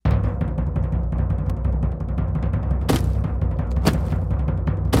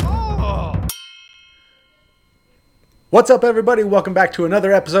What's up, everybody? Welcome back to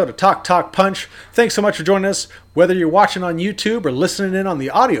another episode of Talk Talk Punch. Thanks so much for joining us. Whether you're watching on YouTube or listening in on the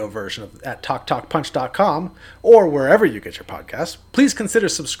audio version at TalkTalkPunch.com or wherever you get your podcasts, please consider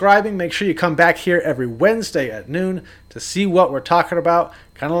subscribing. Make sure you come back here every Wednesday at noon to see what we're talking about.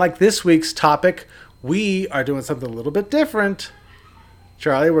 Kind of like this week's topic, we are doing something a little bit different.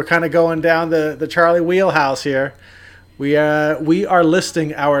 Charlie, we're kind of going down the Charlie wheelhouse here. We are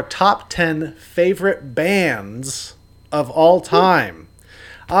listing our top 10 favorite bands of all time.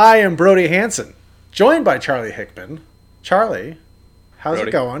 I am Brody Hanson, joined by Charlie Hickman. Charlie, how's it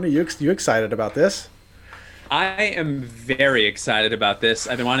going? Are you excited about this? I am very excited about this.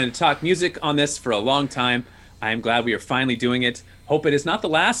 I've been wanting to talk music on this for a long time. I am glad we are finally doing it. Hope it is not the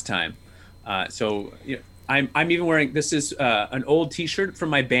last time. I'm even wearing, this is an old t-shirt from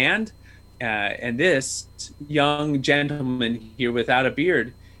my band. And this young gentleman here without a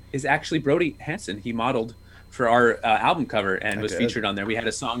beard is actually Brody Hanson. He modeled for our album cover and was featured on there. We had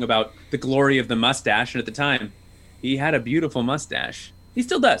a song about the glory of the mustache, and at the time, he had a beautiful mustache. He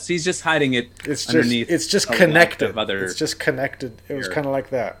still does. He's just hiding it underneath. It's just connected. It's just connected. It was kind of like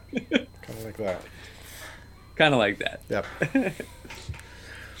that. Kind of like that. Yep.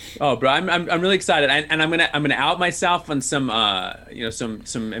 Oh, bro, I'm really excited, and I'm gonna out myself on some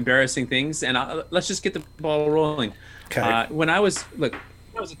some embarrassing things, and let's just get the ball rolling. Okay. When I was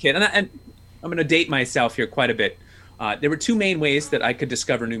a kid, and I'm going to date myself here quite a bit. There were two main ways that I could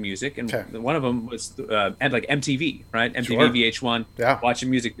discover new music, and one of them was like MTV, right? MTV VH1,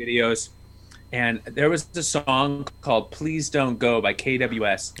 watching music videos. And there was a song called Please Don't Go by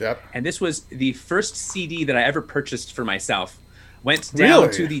KWS. Yep. And this was the first CD that I ever purchased for myself. Went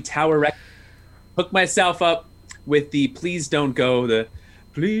down to the Tower Records, hooked myself up with the Please Don't Go, the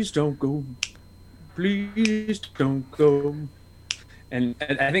Please Don't Go, Please Don't Go. And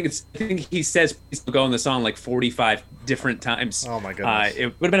I think he says please don't go in the song like 45 different times. Oh my goodness! It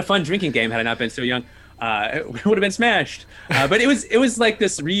would have been a fun drinking game had I not been so young. It would have been smashed. But it was like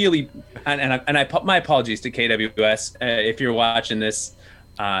this really, my apologies to KWS if you're watching this,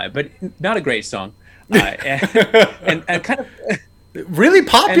 but not a great song, and kind of really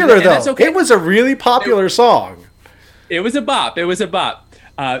popular though. That's okay. It was a really popular song. It was a bop.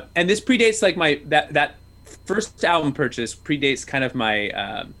 And this predates like that first album purchase predates kind of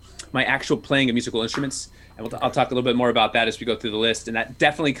my my actual playing of musical instruments, and I'll talk a little bit more about that as we go through the list. And that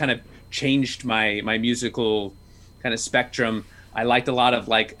definitely kind of changed my musical kind of spectrum. I liked a lot of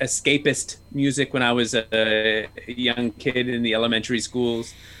like escapist music when I was a young kid in the elementary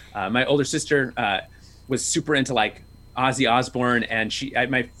schools. My older sister was super into like Ozzy Osbourne, and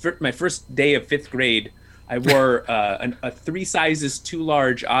my first day of fifth grade, I wore a 3 sizes too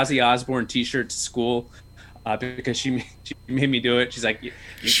large Ozzy Osbourne t-shirt to school. Because she made me do it. She's like, you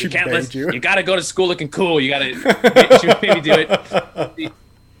can't listen. You got to go to school looking cool. You got to. She made me do it.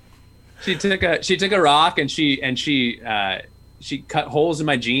 She took a rock and she cut holes in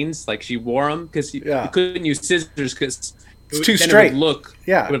my jeans. Like she wore them because you couldn't use scissors because it's too straight.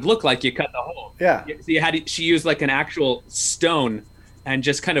 It would look like you cut the hole. Yeah. So she used like an actual stone and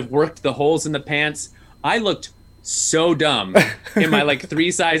just kind of worked the holes in the pants. I looked so dumb in my like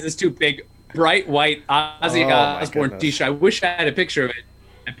 3 sizes too big. Bright white Ozzy Osbourne t-shirt. I wish I had a picture of it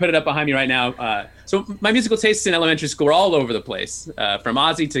and put it up behind me right now. So my musical tastes in elementary school were all over the place, from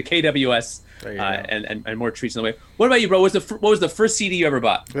Ozzy to KWS and more treats in the way. What about you, bro? What was the first CD you ever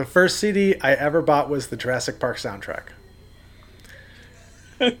bought? The first CD I ever bought was the Jurassic Park soundtrack.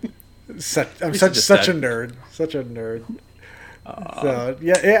 I'm such a nerd. Such a nerd. So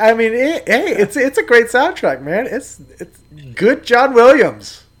yeah, I mean, it's a great soundtrack, man. It's good John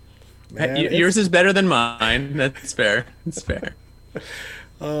Williams. Man, yours is better than mine. That's fair. It's fair.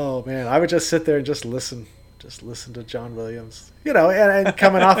 Oh man, I would just sit there and just listen to John Williams. And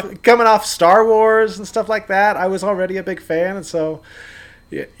coming off Star Wars and stuff like that, I was already a big fan, and so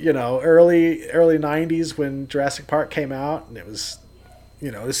early 90s when Jurassic Park came out, and it was the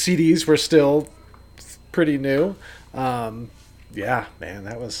CDs were still pretty new. Yeah, man,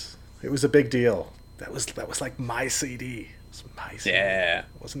 it was a big deal. That was like my CD. Yeah, it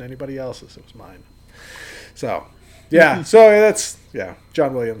wasn't anybody else's. It was mine. So, yeah. So that's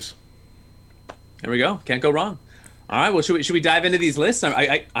John Williams. There we go. Can't go wrong. All right. Well, should we dive into these lists?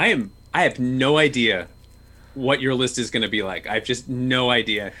 I have no idea what your list is going to be like. I have just no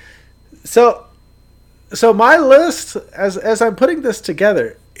idea. So my list, as I'm putting this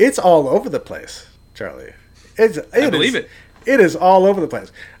together, it's all over the place, Charlie. I believe it. It is all over the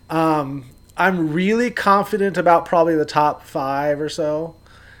place. I'm really confident about probably the top 5 or so.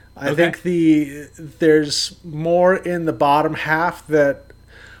 I think there's more in the bottom half that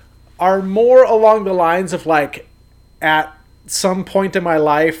are more along the lines of like at some point in my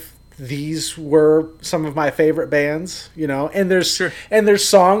life, these were some of my favorite bands, you know, and there's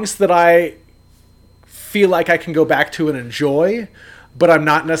songs that I feel like I can go back to and enjoy, but I'm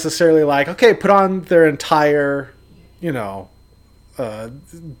not necessarily like, okay, put on their entire, you know,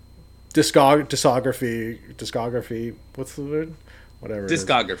 discography. What's the word? Whatever.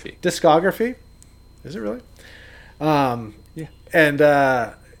 Discography. Discography. Is it really? Yeah. And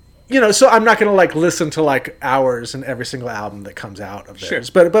you know, so I'm not going to like listen to like hours in every single album that comes out of theirs,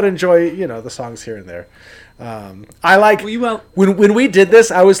 but enjoy, you know, the songs here and there. I like when we did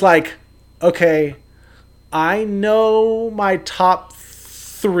this, I was like, okay, I know my top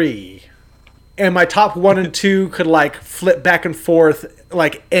 3, and my top 1 and 2 could like flip back and forth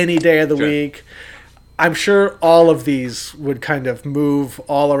like any day of the week. I'm sure all of these would kind of move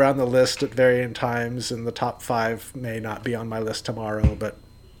all around the list at varying times, and the top 5 may not be on my list tomorrow, but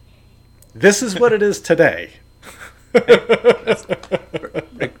this is what it is today.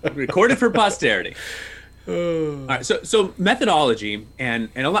 Recorded for posterity. All right, so methodology, and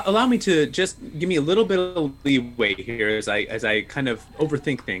allow me to just give me a little bit of leeway here as I kind of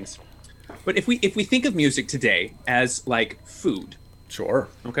overthink things. But if we think of music today as like food. Sure.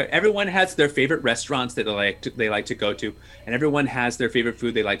 Okay. Everyone has their favorite restaurants that they like to go to, and everyone has their favorite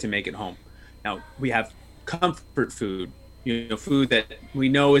food they like to make at home. Now we have comfort food, you know, food that we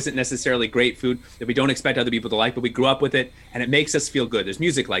know isn't necessarily great food, that we don't expect other people to like, but we grew up with it and it makes us feel good. There's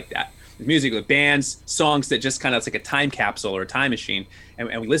music like that. There's music with bands, songs that just kind of, it's like a time capsule or a time machine, and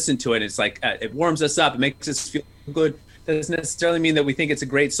we listen to it. And it's like it warms us up, it makes us feel good. Doesn't necessarily mean that we think it's a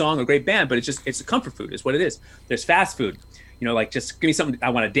great song or great band, but it's a comfort food is what it is. There's fast food. You know, like just give me something.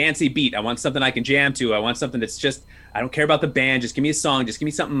 I want a dancey beat. I want something I can jam to. I want something that's just, I don't care about the band. Just give me a song. Just give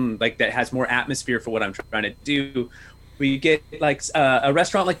me something like that has more atmosphere for what I'm trying to do. We get like a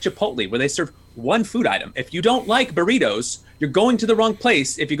restaurant like Chipotle where they serve one food item. If you don't like burritos, you're going to the wrong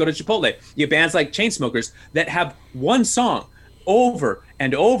place if you go to Chipotle. You have bands like Chainsmokers that have one song over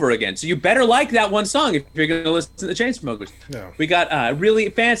and over again. So you better like that one song if you're going to listen to the Chainsmokers. No. We got really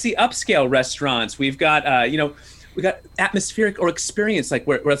fancy upscale restaurants. We've got, we got atmospheric or experience, like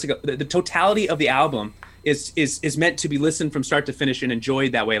where it's like the totality of the album is meant to be listened from start to finish and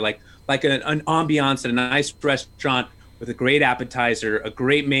enjoyed that way, like an ambiance at a nice restaurant with a great appetizer, a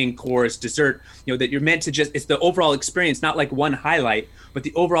great main course, dessert. You know, that you're meant to just, it's the overall experience, not like one highlight, but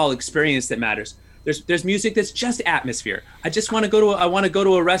the overall experience that matters. There's music that's just atmosphere. I just want to go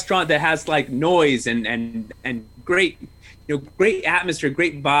to a restaurant that has like noise and great, you know, great atmosphere,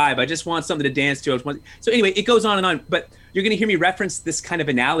 great vibe. I just want something to dance to. So anyway, it goes on and on. But you're going to hear me reference this kind of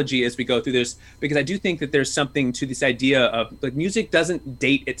analogy as we go through this, because I do think that there's something to this idea of like music doesn't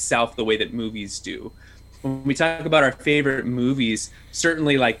date itself the way that movies do. When we talk about our favorite movies,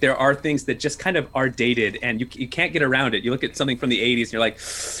 certainly like there are things that just kind of are dated and you can't get around it. You look at something from the 80s and you're like,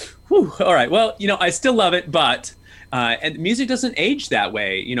 whew, all right, well, you know, I still love it, but and music doesn't age that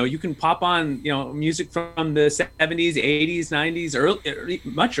way. You know, you can pop on, you know, music from the 70s, 80s, 90s, early,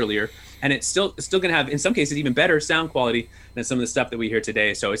 much earlier, and it's still going to have, in some cases, even better sound quality than some of the stuff that we hear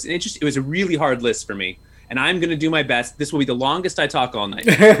today. So it's interesting. It was a really hard list for me, and I'm going to do my best. This will be the longest I talk all night.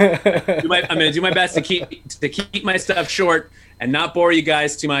 I'm going to do my best to keep my stuff short and not bore you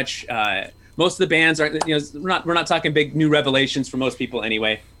guys too much. Most of the bands are, you know, we're not talking big new revelations for most people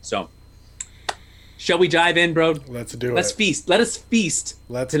anyway. So. Shall we dive in, bro? Let's do it. Let's feast. Let us feast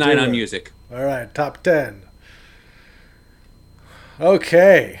tonight on music. All right, top 10.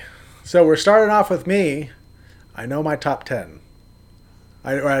 Okay, so we're starting off with me. I know my top 10.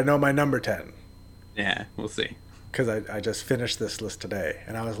 I know my number 10. Yeah, we'll see. Because I just finished this list today,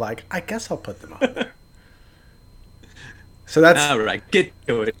 and I was like, I guess I'll put them on there. So that's... All right, get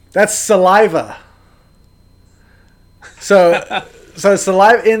to it. That's Saliva. So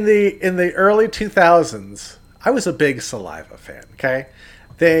Saliva in the early 2000s, I was a big Saliva fan. Okay,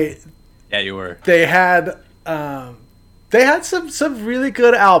 yeah, you were. They had some really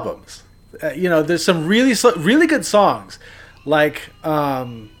good albums. You know, there's some really good songs, like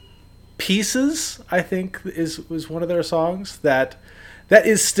Pieces. I think was one of their songs that's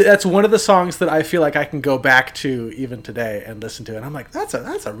one of the songs that I feel like I can go back to even today and listen to, and I'm like, that's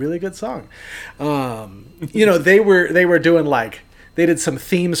a really good song. You know, they were doing like. They did some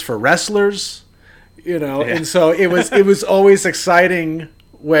themes for wrestlers, you know, yeah. And so it was always exciting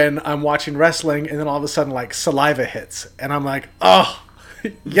when I'm watching wrestling and then all of a sudden like Saliva hits and I'm like, oh,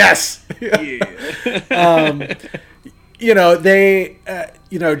 yes. Yeah. You know,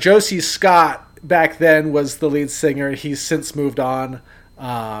 you know, Josie Scott back then was the lead singer. He's since moved on,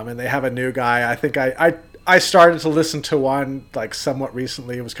 and they have a new guy. I think I started to listen to one like somewhat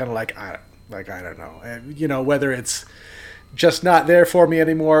recently. It was kind of like, Like, I don't know. And, you know, whether it's just not there for me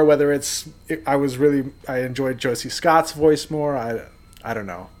anymore, whether I enjoyed Josie Scott's voice more. I don't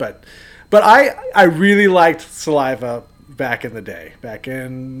know. But I really liked Saliva back in the day. Back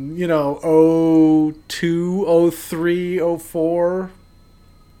in, you know, 02, 03, 04,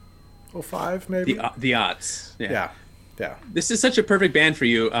 05 maybe. The aughts. Yeah. This is such a perfect band for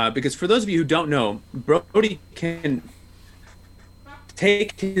you because for those of you who don't know, Brody can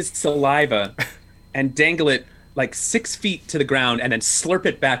take his saliva and dangle it like 6 feet to the ground and then slurp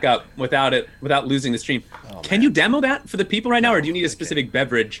it back up without losing the stream. Can you demo that for the people right now, or do you need a specific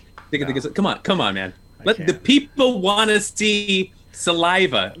beverage? Come on, man. Let the people want to see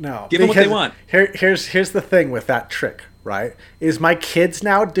saliva. No, give them what they want. Here's the thing with that trick, right? Is my kids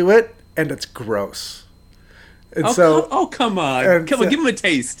now do it and it's gross. And come on, give them a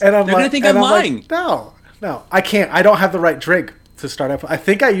taste. And they're gonna think I'm lying. Like, no, I can't. I don't have the right drink to start up. I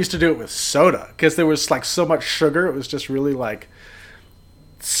think I used to do it with soda because there was like so much sugar. It was just really like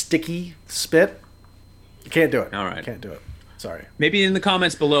sticky spit. You can't do it. All right, can't do it. Sorry. Maybe in the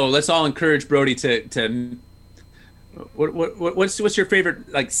comments below, let's all encourage Brody to. What's your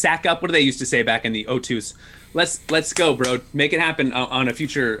favorite like sack up? What do they used to say back in the O2s? Let's go, bro. Make it happen on a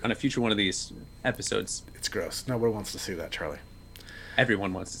future one of these episodes. It's gross. Nobody wants to see that, Charlie.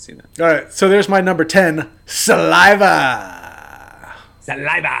 Everyone wants to see that. All right, so there's my number 10, Saliva.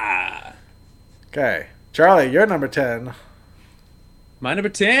 Saliva. Okay, Charlie, you're number 10. My number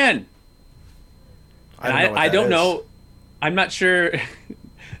 10. I don't know. I'm not sure.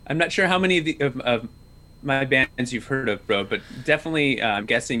 I'm not sure how many of my bands you've heard of, bro. But definitely, I'm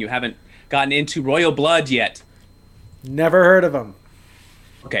guessing you haven't gotten into Royal Blood yet. Never heard of them.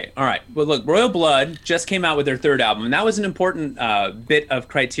 Okay, all right. Well, look, Royal Blood just came out with their third album, and that was an important bit of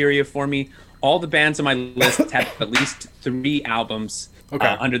criteria for me. All the bands on my list have at least 3 albums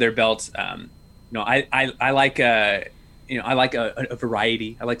under their belt. I like a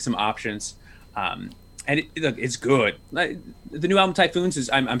variety. I like some options. And it's good. The new album Typhoons is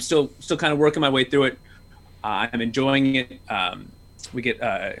I'm still kind of working my way through it. I'm enjoying it. We get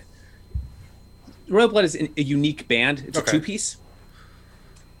Royal Blood is a unique band. It's a 2-piece,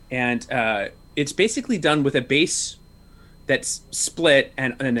 and it's basically done with a bass that's split,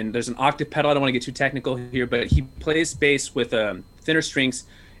 and then there's an octave pedal. I don't want to get too technical here, but he plays bass with thinner strings.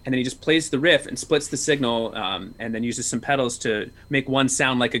 And then he just plays the riff and splits the signal, and then uses some pedals to make one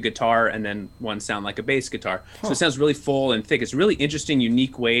sound like a guitar and then one sound like a bass guitar. Huh. So it sounds really full and thick. It's a really interesting,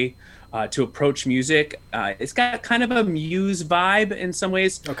 unique way to approach music. It's got kind of a Muse vibe in some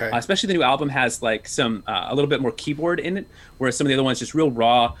ways. Okay. Especially the new album has like some a little bit more keyboard in it, whereas some of the other ones just real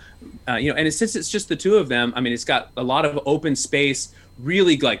raw. And since it's just the two of them, I mean, it's got a lot of open space,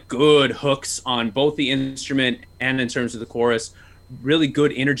 really like good hooks on both the instrument and in terms of the chorus. Really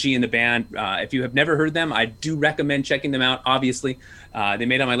good energy in the band. If you have never heard them, I do recommend checking them out. Obviously, they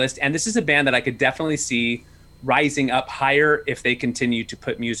made it on my list, and this is a band that I could definitely see rising up higher if they continue to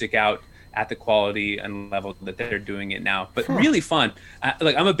put music out at the quality and level that they're doing it now. But really fun.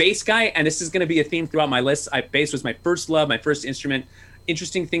 Look, I'm a bass guy, and this is going to be a theme throughout my list. Bass was my first love, my first instrument.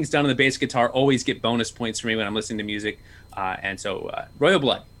 Interesting things done on the bass guitar always get bonus points for me when I'm listening to music. And so, Royal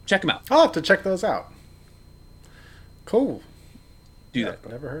Blood, check them out. I'll have to check those out. Cool. Do that.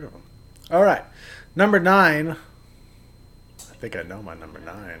 Never heard of them. All right. Number 9. I think I know my number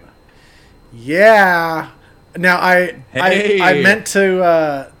 9. Yeah. Now I meant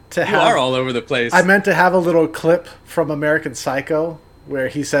to have. You are all over the place. I meant to have a little clip from American Psycho where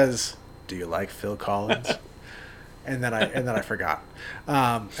he says, "Do you like Phil Collins?" and then I forgot.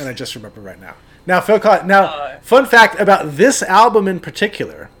 And I just remember right now. Now Phil Collins. Now, fun fact about this album in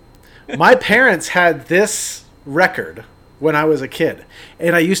particular, my parents had this record when I was a kid,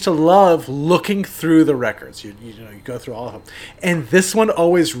 and I used to love looking through the records. You go through all of them, and this one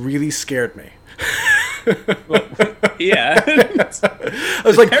always really scared me. Well, yeah, I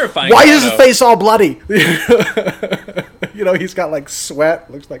was like, terrifying. Why is his face all bloody? He's got like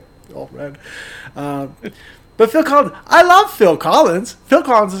sweat, looks like all red. But Phil Collins, I love Phil Collins. Phil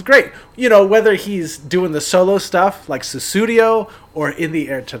Collins is great. Whether he's doing the solo stuff like Sussudio or In the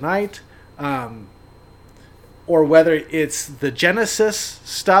Air Tonight. Or whether it's the Genesis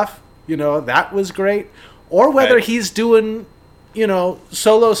stuff, that was great. Or whether he's doing,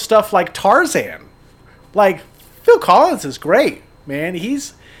 solo stuff like Tarzan. Like, Phil Collins is great, man.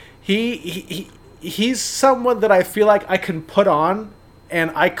 He's someone that I feel like I can put on,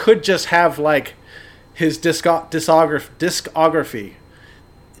 and I could just have, like, his discography.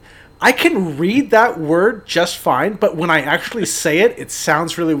 I can read that word just fine, but when I actually say it, it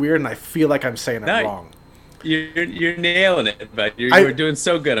sounds really weird, and I feel like I'm saying it wrong. You're nailing it, but you're doing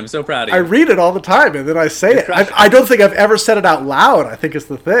so good. I'm so proud of you. I read it all the time, and then I say it. I don't think I've ever said it out loud. I think it's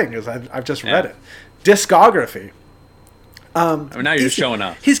the thing is I've just read it. Discography. Now you're just showing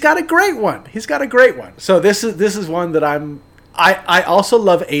up. He's got a great one. So this is one that I also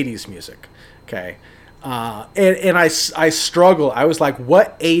love 80s music. Okay. And I struggle. I was like,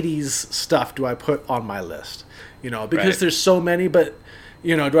 what 80s stuff do I put on my list? Because there's so many, but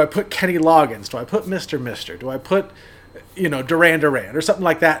do I put Kenny Loggins? Do I put Mr. Mister? Do I put Duran Duran or something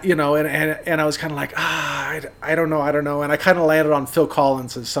like that? And I was kind of like, I don't know. And I kind of landed on Phil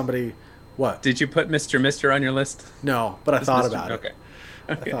Collins as somebody. What? Did you put Mr. Mister on your list? No, but I thought about it. Okay.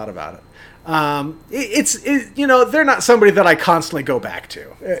 I thought about it. They're not somebody that I constantly go back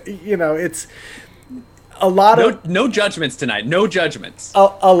to. It's a lot of no judgments tonight. No judgments.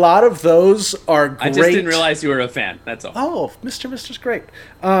 A lot of those are great. I just didn't realize you were a fan. That's all. Oh, Mr. Mister's great.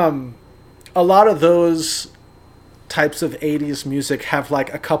 A lot of those types of 80s music have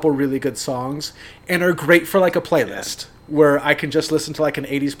like a couple really good songs and are great for like a playlist where I can just listen to like an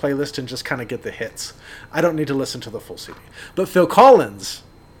 80s playlist and just kind of get the hits. I don't need to listen to the full CD. But Phil Collins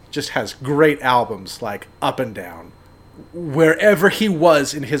just has great albums like Up and Down. Wherever he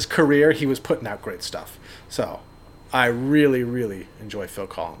was in his career, he was putting out great stuff. So I really, really enjoy Phil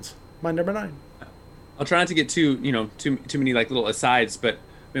Collins. My number 9. I'll try not to get too many like little asides, but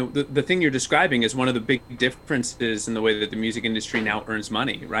the thing you're describing is one of the big differences in the way that the music industry now earns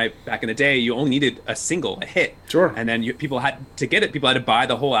money, right? Back in the day, you only needed a single, a hit. Sure. And then people had to buy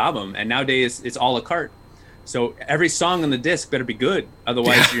the whole album. And nowadays, it's a la carte. So every song on the disc better be good.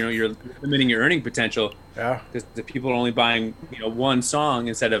 Otherwise, you're limiting your earning potential. Yeah. Because the people are only buying, one song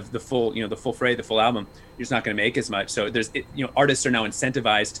instead of the full, the full freight, the full album. You're just not going to make as much. So artists are now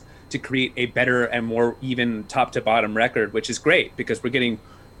incentivized to create a better and more even top to bottom record, which is great because we're getting,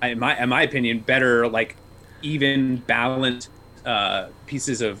 in my opinion, better, like even balanced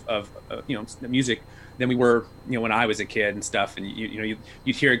pieces of music than we were, when I was a kid and stuff. And you'd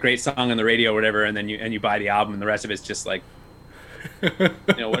hear a great song on the radio or whatever, and then you buy the album, and the rest of it's just like,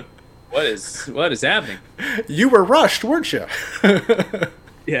 what is happening? You were rushed, weren't you?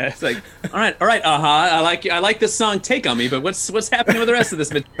 Yeah, it's like, all right, I like this song, Take on Me, but what's happening with the rest of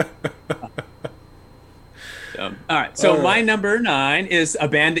this material? All right, so my number 9 is a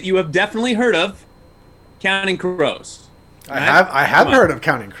band that you have definitely heard of, Counting Crows. Right? I have heard of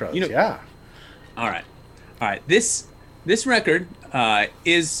Counting Crows. Yeah. All right. This record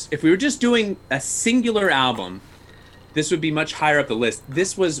is, if we were just doing a singular album, this would be much higher up the list.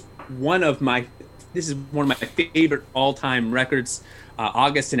 This is one of my favorite all-time records.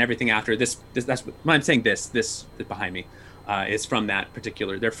 August and everything after this. That's when I'm saying this behind me is from that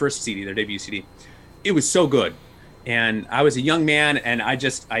particular, their first CD, their debut CD. It was so good, and I was a young man, and I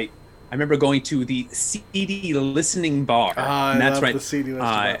remember going to the CD listening bar. And that's right. The CD listening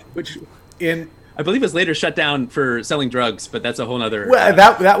bar. Which I believe was later shut down for selling drugs, but that's a whole nother. Well,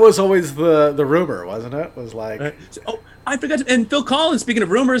 that was always the rumor, wasn't it? It was like. I forgot. And Phil Collins, speaking of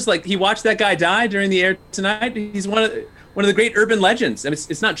rumors, like he watched that guy die during The Air Tonight. He's one of the great urban legends. I mean,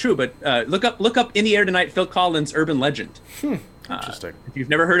 it's not true, but look up In the Air Tonight, Phil Collins, urban legend. Interesting. If you've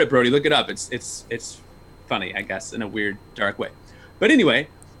never heard it, Brody, look it up. It's funny, I guess, in a weird, dark way. But anyway,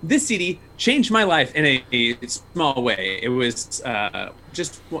 this CD changed my life in a small way. It was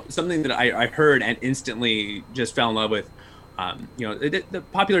just something that I heard and instantly just fell in love with. The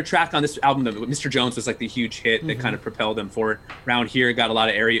popular track on this album, Mr. Jones, was like the huge hit that kind of propelled them forward. Around here, it got a lot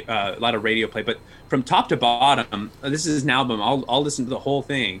of radio play. But from top to bottom, this is an album. I'll listen to the whole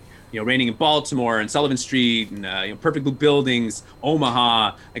thing. Raining in Baltimore and Sullivan Street and Perfect Blue Buildings,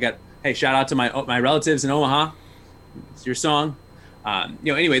 Omaha. Shout out to my relatives in Omaha. It's your song.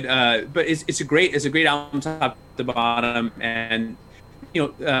 Anyway, but it's a great album top to bottom, and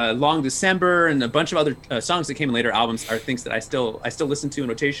Long December and a bunch of other songs that came in later albums are things that I still listen to in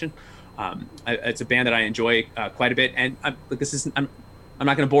rotation. It's a band that I enjoy quite a bit, and I'm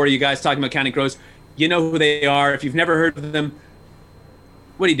not going to bore you guys talking about Counting Crows. You know who they are. If you've never heard of them,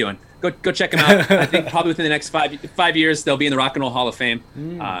 what are you doing? Go check them out. I think probably within the next 5 years they'll be in the Rock and Roll Hall of Fame.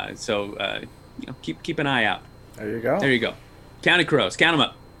 So keep an eye out. There you go. Counting Crows. Count them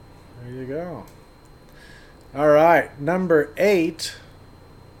up. There you go. All right, number 8.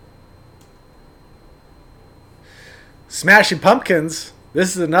 Smashing Pumpkins.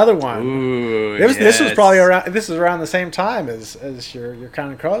 This is another one. Ooh, this was probably around the same time as your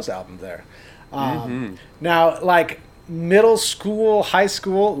Counting Crows album there. Now, like middle school, high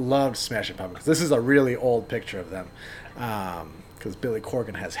school, loved Smashing Pumpkins. This is a really old picture of them because Billy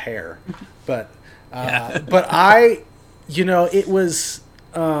Corgan has hair, but I, it was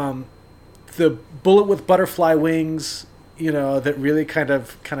the Bullet with Butterfly Wings, you know, that really kind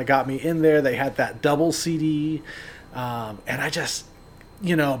of got me in there. They had that double CD, and I just,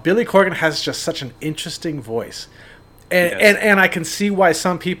 you know, Billy Corgan has just such an interesting voice, and I can see why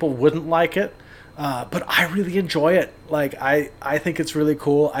some people wouldn't like it, but I really enjoy it. Like I think it's really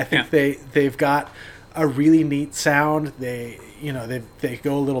cool. I think they've got a really neat sound. They, you know, they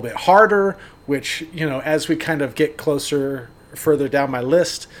go a little bit harder, which, you know, as we kind of get further down my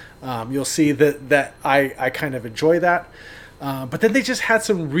list, you'll see that I kind of enjoy that. But then they just had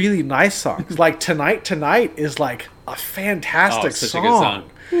some really nice songs. Like Tonight is like a fantastic such song.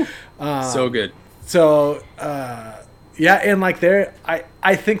 A good song. So good. So yeah, and like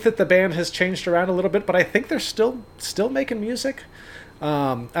I think that the band has changed around a little bit, but I think they're still making music.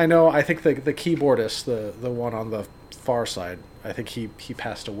 I think the keyboardist, the one on the far side, I think he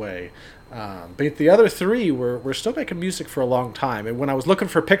passed away. But the other three were still making music for a long time. And when I was looking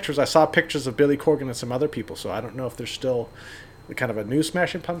for pictures, I saw pictures of Billy Corgan and some other people. So I don't know if they're still kind of a new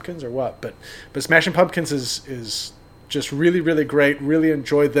Smashing Pumpkins or what. But Smashing Pumpkins is just really, really great. Really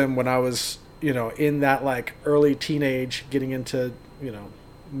enjoyed them when I was, you know, in that like early teenage, getting into, you know,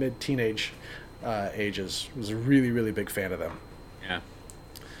 mid-teenage ages. Was a really, really big fan of them. Yeah.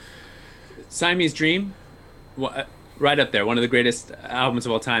 Siamese Dream, right up there, one of the greatest albums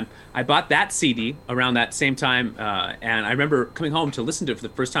of all time. I bought that CD around that same time, and I remember coming home to listen to it for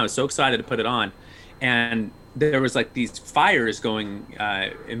the first time. I was so excited to put it on, and there was like these fires going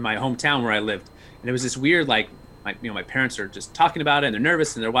in my hometown where I lived, and it was this weird, like, my parents are just talking about it, and they're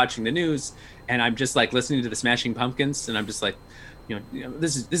nervous, and they're watching the news, and I'm just like listening to the Smashing Pumpkins, and I'm just like, you know,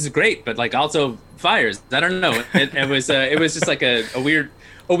 this is great, but like also fires. I don't know. It was just like a weird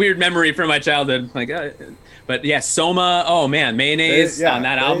memory from my childhood. Like, but yeah, Soma. Oh man, Mayonnaise on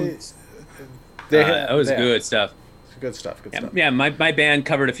that album. It was good stuff. Good stuff. Yeah, my band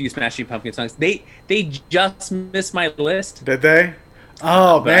covered a few Smashing Pumpkin songs. They just missed my list. Did they?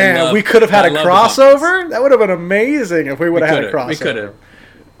 Oh man, we could have had a crossover. That would have been amazing if we would have had a crossover. We could have.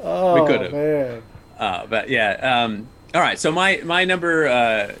 Oh, we could have. Man. But yeah. All right, so my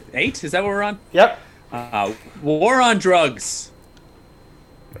number 8, is that what we're on? Yep. War on Drugs.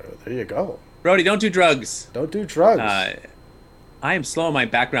 There you go. Brody, don't do drugs. Don't do drugs. I am slow on my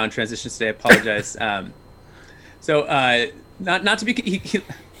background transitions today. I apologize. Not to be...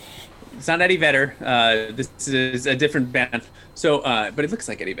 It's not Eddie Vedder. This is a different band. So, but it looks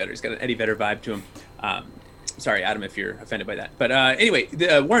like Eddie Vedder. He's got an Eddie Vedder vibe to him. Sorry, Adam, if you're offended by that. But anyway,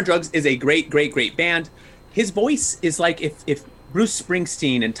 the War on Drugs is a great band. His voice is like if Bruce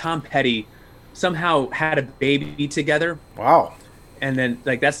Springsteen and Tom Petty somehow had a baby together. Wow. And then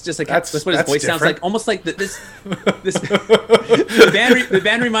like that's just like that's what his voice sounds like. Almost like this the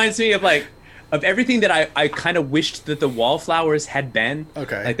band reminds me of everything that I kind of wished that the Wallflowers had been.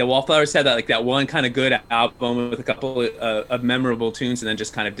 Okay. Like the Wallflowers had that one kind of good album with a couple of memorable tunes and then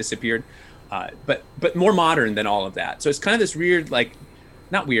just kind of disappeared. But more modern than all of that. So it's kind of this weird, like,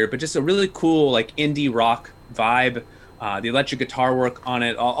 not weird, but just a really cool like indie rock vibe. The electric guitar work on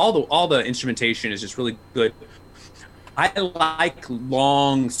it, all the instrumentation is just really good. I like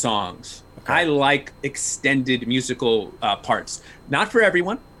long songs. Okay. I like extended musical parts. Not for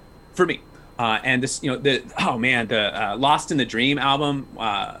everyone, for me. And this, the Lost in the Dream album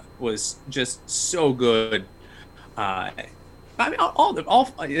was just so good. I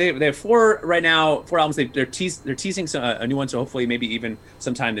mean, they have 4 right now, 4 albums. They're teasing a new one, so hopefully maybe even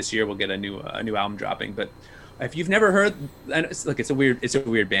sometime this year we'll get a new album dropping. But if you've never heard, look, it's a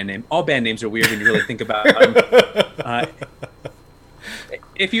weird band name. All band names are weird when you really think about them.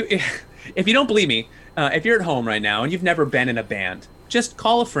 If you don't believe me, if you're at home right now and you've never been in a band, just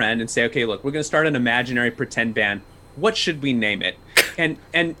call a friend and say, okay, look, we're going to start an imaginary pretend band. What should we name it? And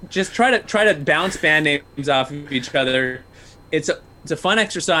just try to bounce band names off of each other. It's a fun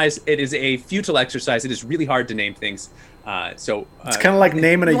exercise. It is a futile exercise. It is really hard to name things. It's kind of like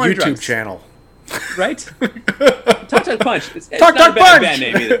naming a YouTube channel, right? Talk Talk Punch. It's Talk not Talk a Punch. band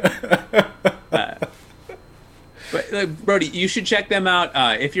name either. But Brody, you should check them out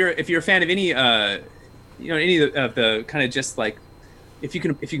if you're a fan of any any of the kind of just like if you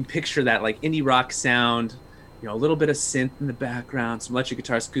can picture that like indie rock sound. A little bit of synth in the background, some electric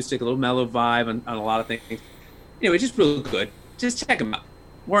guitars, acoustic, a little mellow vibe on a lot of things. It's just real good. Just check them out.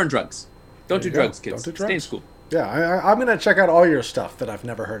 War on Drugs. Don't do drugs, kids. Don't do drugs. Stay in school. Yeah, I'm going to check out all your stuff that I've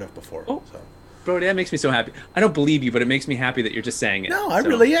never heard of before. Oh, so. Bro, that makes me so happy. I don't believe you, but it makes me happy that you're just saying it. No, I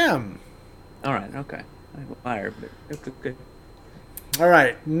really am. All right, okay. I'm a liar, but good. All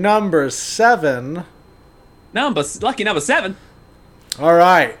right, number 7. Lucky number 7. All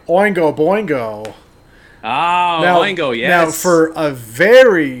right, Oingo Boingo. Oingo, yes. Now, for a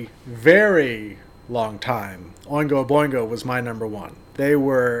very, very long time, Oingo Boingo was my number one.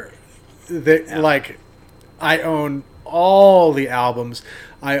 Like, I own all the albums.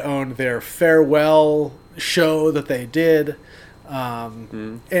 I own their farewell show that they did.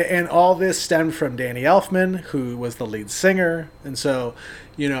 And all this stemmed from Danny Elfman, who was the lead singer. And so,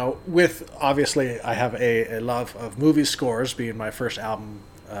 with obviously I have a love of movie scores, being my first album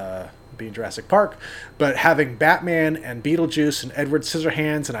being Jurassic Park, but having Batman and Beetlejuice and Edward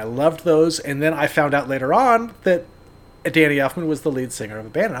Scissorhands, and I loved those. And then I found out later on that Danny Elfman was the lead singer of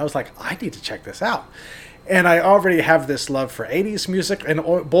the band, and I was like, I need to check this out. And I already have this love for 80s music, and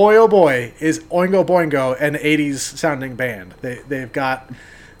boy, oh boy, is Oingo Boingo an 80s sounding band. They've got,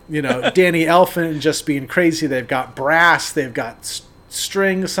 Danny Elfman just being crazy. They've got brass. They've got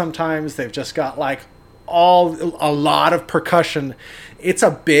strings sometimes. They've just got like a lot of percussion. It's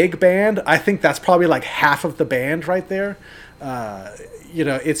a big band. I think that's probably like half of the band right there.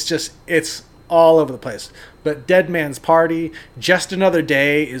 It's all over the place. But Dead Man's Party, Just Another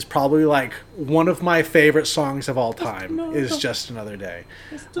Day is probably like one of my favorite songs of all time. Is Just Another Day,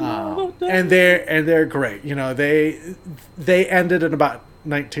 and they're great. They ended in about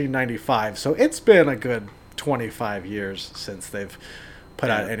 1995, so it's been a good 25 years since they've put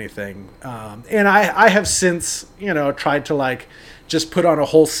out anything. And I have since tried to like just put on a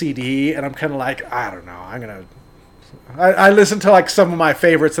whole CD, and I'm kind of like, I don't know, I listen to like some of my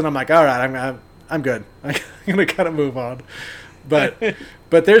favorites, and I'm like, all right, I'm good. I'm gonna kind of move on, but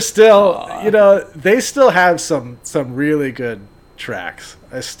there's still, they still have some really good tracks.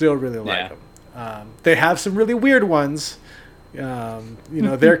 I still really like them. They have some really weird ones.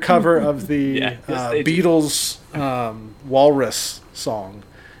 Their cover of the Beatles Walrus song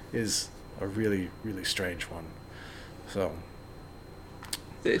is a really, really strange one. So.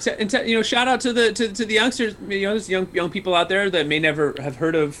 Shout out to the youngsters, those young people out there that may never have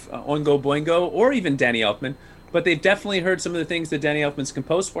heard of Oingo Boingo or even Danny Elfman, but they've definitely heard some of the things that Danny Elfman's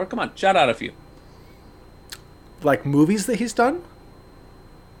composed for. Come on, shout out a few. Like movies that he's done?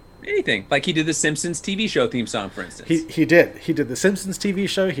 Anything. Like he did the Simpsons TV show theme song, for instance. He did. He did the Simpsons TV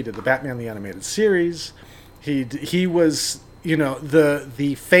show. He did the Batman the Animated Series. He was,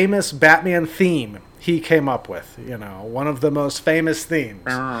 the famous Batman theme he came up with, one of the most famous themes.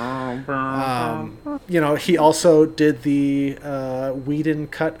 He also did the Whedon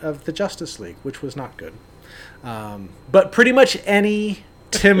cut of the Justice League, which was not good. But pretty much any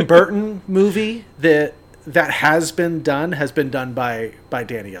Tim Burton movie that has been done by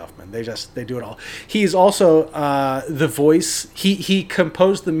Danny Elfman. They do it all. He's also the voice. He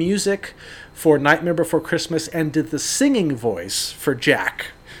composed the music for Nightmare Before Christmas and did the singing voice for Jack.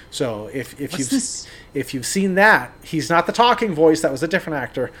 So if you've seen that, he's not the talking voice, that was a different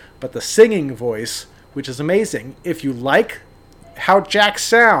actor, but the singing voice, which is amazing. If you like how Jack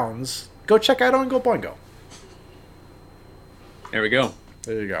sounds, go check out Oingo Boingo. There we go.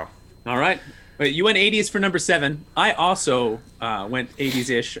 There you go. All right. You went 80s for number 7. I also went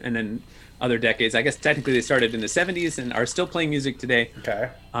 80s-ish and then other decades. I guess technically they started in the 70s and are still playing music today.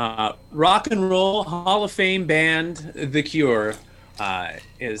 Okay. Rock and Roll Hall of Fame band The Cure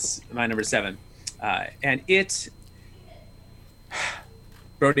is my number 7. And it,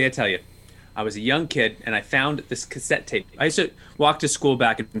 Brody, I tell you, I was a young kid and I found this cassette tape. I used to walk to school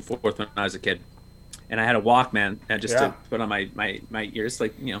back and forth when I was a kid, and I had a Walkman to put on my ears,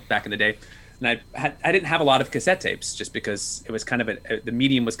 like back in the day. And I didn't have a lot of cassette tapes just because it was kind of the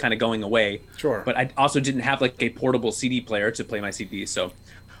medium was kind of going away. Sure. But I also didn't have like a portable CD player to play my CDs, so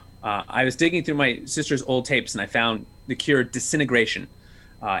I was digging through my sister's old tapes and I found The Cure Disintegration,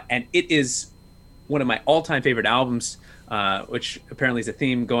 and it is one of my all-time favorite albums, which apparently is a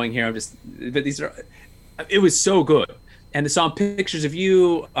theme going here. It was so good. And the song Pictures of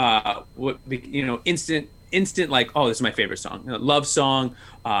You, instant like, oh, this is my favorite song. Love song,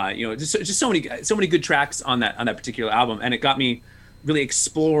 just so many good tracks on that particular album. And it got me really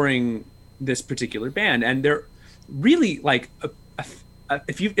exploring this particular band. And they're really like,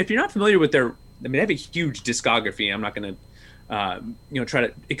 if you're not familiar with their, they have a huge discography. I'm not going to,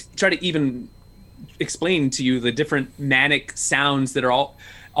 try to even explain to you the different manic sounds that are all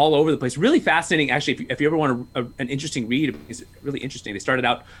over the place. Really fascinating, actually. If you ever want an interesting read, it's really interesting. They started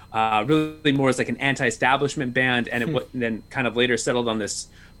out really more as like an anti-establishment band, and then kind of later settled on this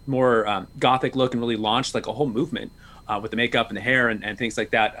more gothic look and really launched like a whole movement with the makeup and the hair and things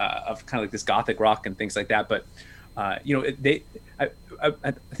like that, of kind of like this gothic rock and things like that. But I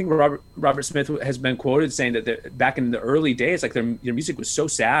think Robert Smith has been quoted saying that back in the early days, like their music was so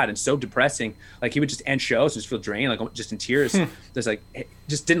sad and so depressing. Like he would just end shows and just feel drained, like just in tears. Just like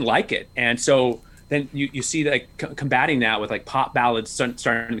just didn't like it, and so then you see like combating that with like pop ballads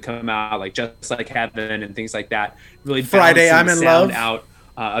starting to come out, like Just Like Heaven and things like that. Really Friday balancing I'm the in sound Love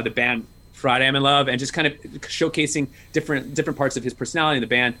out of the band. Friday I'm in Love, and just kind of showcasing different parts of his personality in the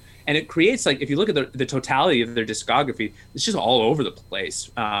band. And it creates, like, if you look at the totality of their discography, it's just all over the place.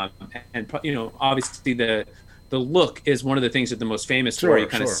 And you know, obviously the look is one of the things that the most famous for. You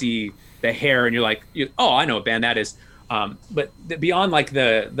kind of see the hair, and you're like, oh, I know what band that is. But beyond like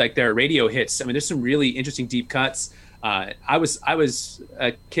their radio hits, I mean, there's some really interesting deep cuts. I was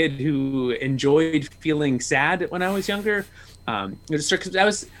a kid who enjoyed feeling sad when I was younger. I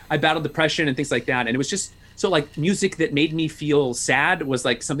battled depression and things like that, and it was just so like music that made me feel sad was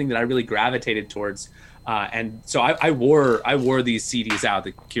like something that I really gravitated towards. And so I wore these CDs out.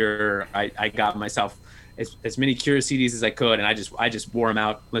 The Cure, I got myself as many Cure CDs as I could, and I just wore them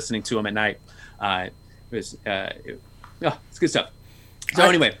out listening to them at night. It's good stuff. So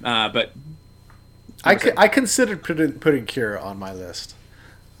anyway, but I considered putting Cure on my list.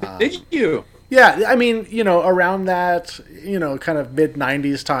 Did you? Yeah, I mean, you know, around that, you know, kind of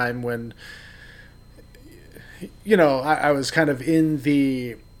mid-90s time when, you know, I was kind of in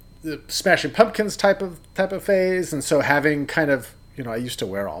the Smashing Pumpkins type of phase, and so having kind of, you know, I used to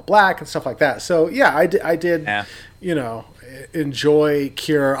wear all black and stuff like that. So yeah, I did, you know, enjoy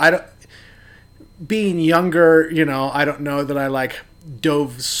Cure. Being younger, you know, I don't know that I like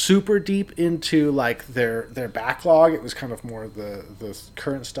dove super deep into like their backlog. It was kind of more the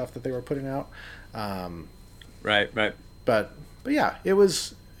current stuff that they were putting out. Right. But yeah, it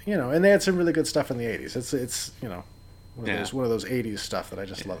was, you know, and they had some really good stuff in the 80s. It's you know, one of those 80s stuff that I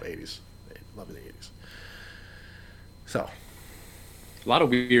just love. 80s. Love the 80s. So a lot of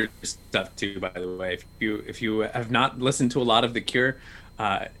weird stuff too, by the way. If you have not listened to a lot of The Cure,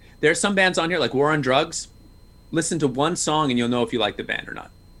 there are some bands on here like War on Drugs. Listen to one song and you'll know if you like the band or not.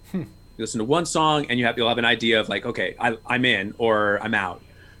 You listen to one song and you'll have an idea of like, okay, I'm in or I'm out.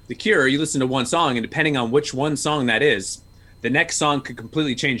 The Cure, you listen to one song, and depending on which one song that is, the next song could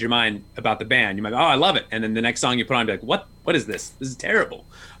completely change your mind about the band. You might go, oh, I love it. And then the next song you put on, be like, what is this? This is terrible.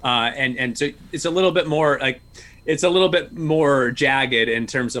 And so it's a little bit more like, it's a little bit more jagged in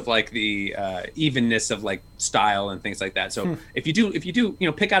terms of like the evenness of like style and things like that. So if you do, you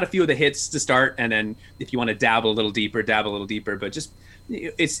know, pick out a few of the hits to start, and then if you want to dabble a little deeper, but just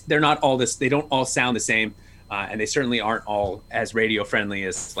they're not all this. They don't all sound the same, and they certainly aren't all as radio friendly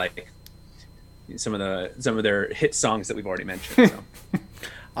as like some of their hit songs that we've already mentioned. So.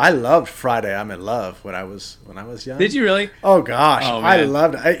 I loved Friday I'm in Love when I was young. Did you really? Oh gosh, I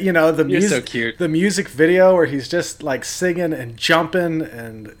loved it. You know, the music, so cute. The music video where he's just like singing and jumping,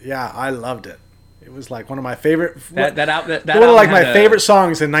 and yeah, I loved it. It was like one of my favorite. One of like my favorite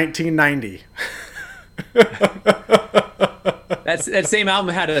songs in 1990. That same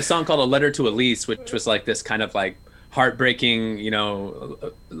album had a song called "A Letter to Elise," which was like this kind of like heartbreaking, you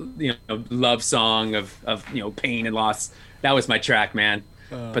know, love song of pain and loss. That was my track, man.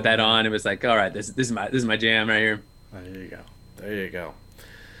 Put that on. It was like, all right, this is my jam right here. There you go.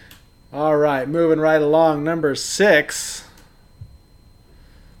 All right, moving right along. Number 6.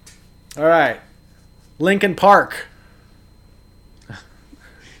 All right, Linkin Park.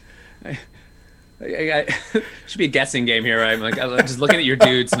 I should be a guessing game here, right? I'm just looking at your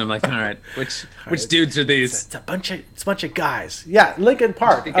dudes, and I'm like, all right, which dudes are these? It's a bunch of guys. Yeah, Linkin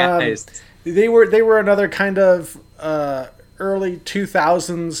Park. Guys. They were another kind of early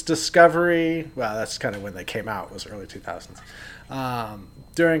 2000s discovery. Well, that's kind of when they came out, was early 2000s.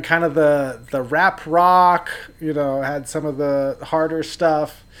 During kind of the rap rock, you know, had some of the harder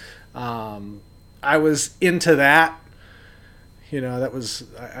stuff. I was into that. You know,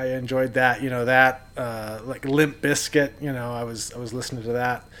 I enjoyed that. You know, that like Limp Bizkit. You know, I was listening to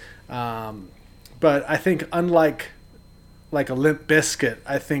that. But I think unlike like a Limp Bizkit,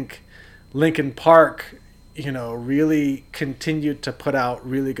 I think Linkin Park, you know, really continued to put out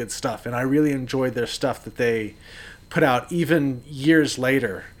really good stuff, and I really enjoyed their stuff that they put out even years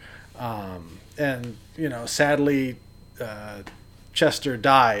later. And you know, sadly, Chester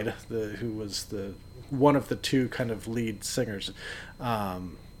died, who was one of the two kind of lead singers.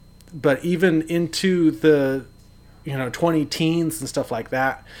 But even into the 20 teens and stuff like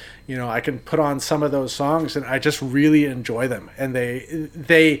that, you know, I can put on some of those songs and I just really enjoy them, and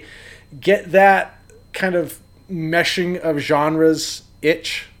they get that kind of meshing of genres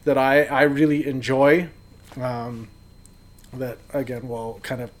itch that I really enjoy, that again we'll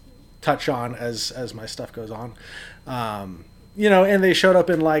kind of touch on as my stuff goes on. You know, and they showed up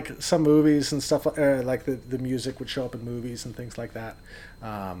in like some movies and stuff, like the music would show up in movies and things like that.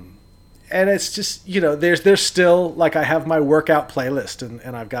 and it's just, you know, there's still, like, I have my workout playlist,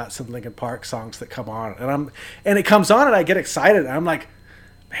 and I've got some Linkin Park songs that come on, and it comes on and I get excited, and I'm like,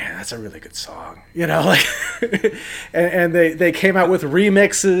 man, that's a really good song, you know, like, and they came out with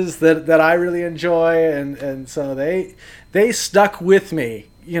remixes that I really enjoy, and so they stuck with me,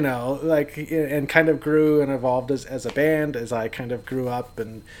 you know, like, and kind of grew and evolved as a band as I kind of grew up,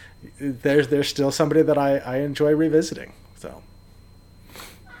 and there's still somebody that I enjoy revisiting. So,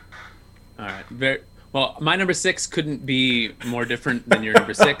 all right, very well. My number 6 couldn't be more different than your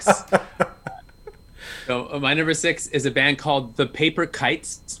number 6. So my number 6 is a band called The Paper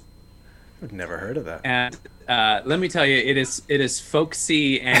Kites. I've never heard of that. And let me tell you, it is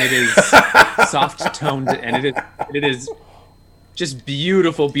folksy, and it is soft toned, and it is just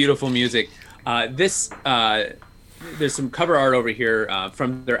beautiful, beautiful music. There's some cover art over here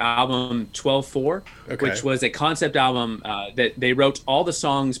from their album 12/4, which was a concept album that they wrote all the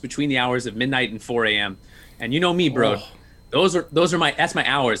songs between the hours of midnight and 4 a.m. And you know me, bro. Oh. That's my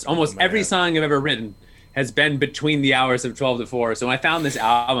hours. Almost every song I've ever written has been between the hours of 12 to 4. So when I found this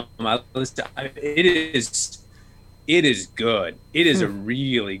album, it is good. It is a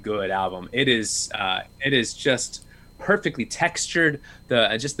really good album. It is just perfectly textured.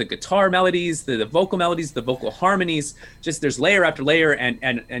 The guitar melodies, the vocal melodies, the vocal harmonies, just there's layer after layer,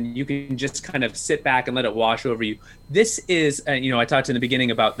 and you can just kind of sit back and let it wash over you. This is, I talked in the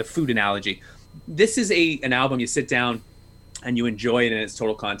beginning about the food analogy. This is an album you sit down and you enjoy it in its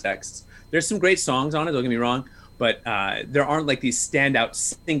total context. There's some great songs on it, don't get me wrong, but there aren't like these standout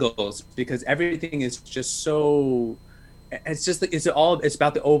singles, because everything is just so. It's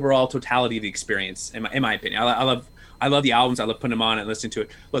about the overall totality of the experience. In my opinion, I love the albums. I love putting them on and listening to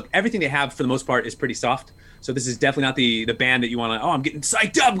it. Look, everything they have for the most part is pretty soft. So this is definitely not the band that you want to. Oh, I'm getting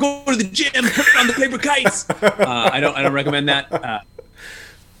psyched up. Go to the gym. Put on the Paper Kites. I don't recommend that.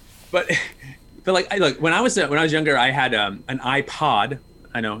 But like when I was younger, I had an iPod.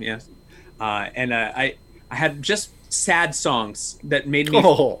 I know, yes. And I had just sad songs that made me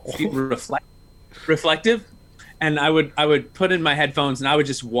feel reflective, and I would put in my headphones and I would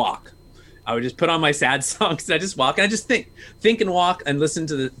just walk. I would just put on my sad songs and I just walk, and I just think and walk and listen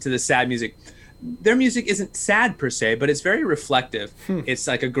to the sad music. Their music isn't sad per se, but it's very reflective. It's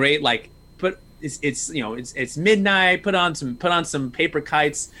like a great but it's midnight. Put on some Paper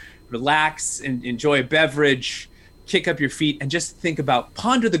Kites, relax and enjoy a beverage. Kick up your feet and just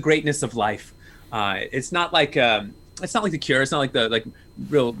ponder the greatness of life. It's not like The Cure. It's not like the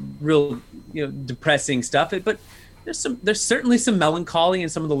real depressing stuff. But there's certainly some melancholy in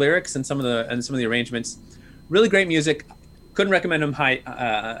some of the lyrics and some of the arrangements. Really great music. Couldn't recommend them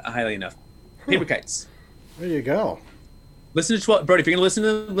highly enough. Paper Kites. There you go. Listen to 12, Brody. If you're gonna listen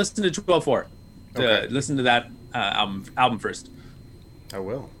to 12/4. Listen to that album first. I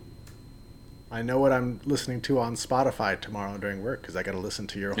will. I know what I'm listening to on Spotify tomorrow during work, because I got to listen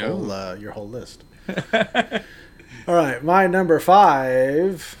to your whole list. All right, my number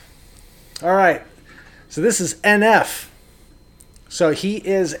 5. All right, so this is NF. So he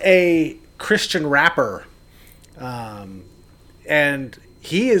is a Christian rapper, and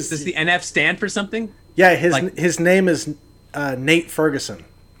he is. Does the NF stand for something? Yeah, his name is Nate Ferguson.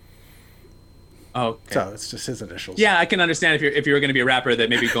 Oh, okay. So it's just his initials. Yeah, I can understand if you were going to be a rapper that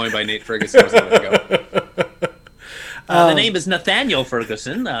maybe going by Nate Ferguson was the way to go. The name is Nathaniel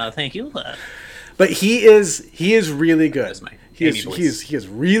Ferguson. Thank you. But he is really good. That's my He is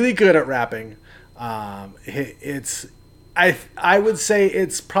really good at rapping. I would say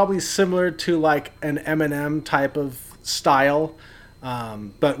it's probably similar to like an Eminem type of style,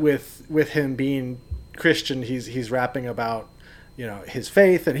 but with him being Christian, he's rapping about his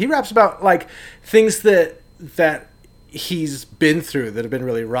faith, and he raps about like things that he's been through that have been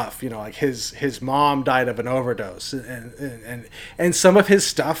really rough. Like his mom died of an overdose, and some of his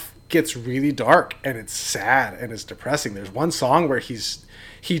stuff gets really dark and it's sad and it's depressing. There's one song where he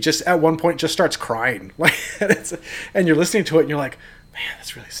just at one point just starts crying, like, and you're listening to it and you're like, man,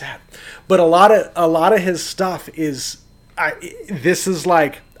 that's really sad. But a lot of his stuff is.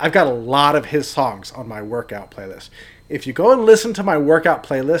 I've got a lot of his songs on my workout playlist. If you go and listen to my workout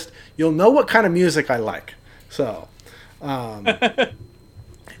playlist, you'll know what kind of music I like. So,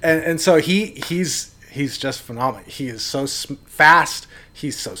 and so he's just phenomenal. He is so fast.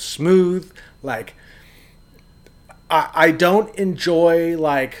 He's so smooth. Like, I don't enjoy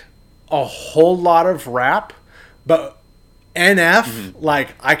like a whole lot of rap, but NF,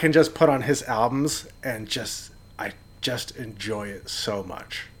 like, I can just put on his albums and I just enjoy it so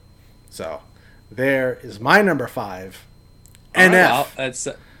much. So there is my number 5, NF. Well,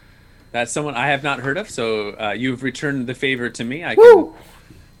 that's someone I have not heard of. So you've returned the favor to me.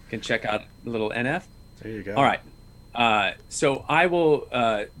 can check out a little NF. There you go. All right. So I will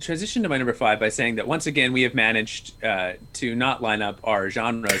transition to my number 5 by saying that once again we have managed to not line up our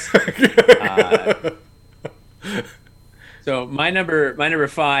genres. So my number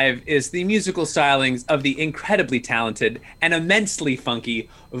 5 is the musical stylings of the incredibly talented and immensely funky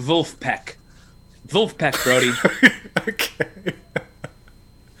Vulfpeck. Vulfpeck, Brody. Okay.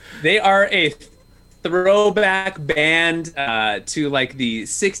 They are a throwback band to like the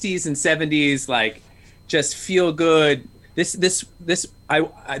 60s and 70s, like just feel good. This is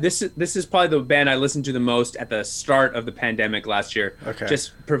probably the band I listened to the most at the start of the pandemic last year. Okay.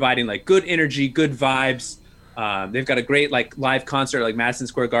 Just providing like good energy, good vibes. They've got a great like live concert like Madison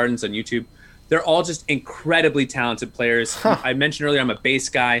Square Gardens on YouTube. They're all just incredibly talented players. I mentioned earlier I'm a bass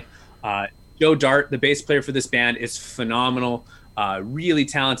guy. Joe Dart, the bass player for this band, is phenomenal. Really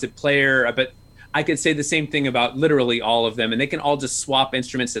talented player, but I could say the same thing about literally all of them, and they can all just swap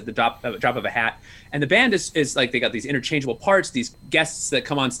instruments at the drop of a hat. And the band is like, they got these interchangeable parts, these guests that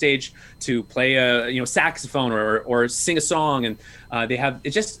come on stage to play a saxophone or sing a song, and they have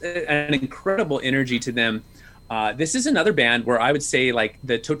it's just an incredible energy to them. This is another band where I would say like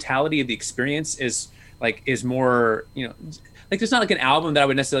the totality of the experience is more, like there's not like an album that I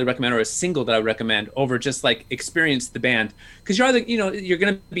would necessarily recommend or a single that I would recommend over just like experience the band, because you're either you're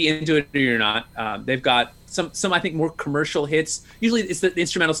gonna be into it or you're not. They've got some I think more commercial hits. Usually it's the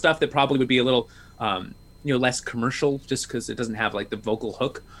instrumental stuff that probably would be a little less commercial just because it doesn't have like the vocal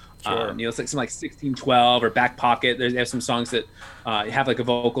hook. Sure. It's like some like 1612 or Back Pocket. They have some songs that have like a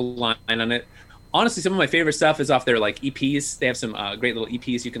vocal line on it. Honestly, some of my favorite stuff is off their like EPs. They have some great little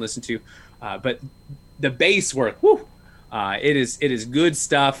EPs you can listen to, but the bass work, whoo! It is good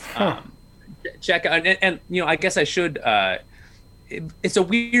stuff. Check out, and I guess I should. It's a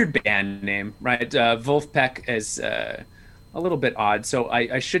weird band name, right? Vulfpeck is a little bit odd, so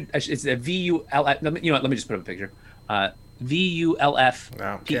I should. It's a VULF. Let me just put up a picture.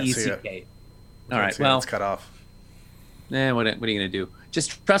 VULFPECK. All right. Well, it's cut off. What are you gonna do?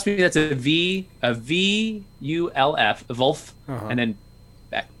 Just trust me. That's a VULF, Vulf, and then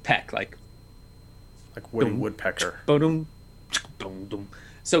peck like wooden woodpecker. Boom, boom, boom.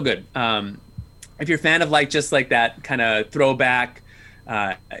 So good. If you're a fan of like just like that kind of throwback,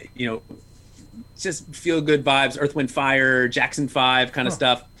 just feel good vibes, Earth, Wind, Fire, Jackson 5 kind of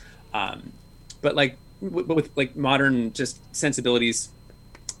stuff, but like with like modern just sensibilities,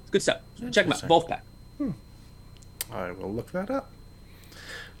 good stuff. Check them out, Vulfpeck. I will look that up.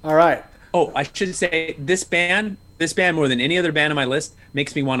 All right. Oh, I should say this band more than any other band on my list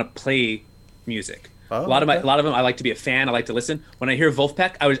makes me want to play music. Oh, a lot of them I like to be a fan. I like to listen. When I hear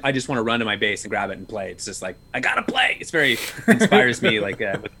Vulfpeck, I just want to run to my bass and grab it and play. It's just like I gotta play. It's very inspires me like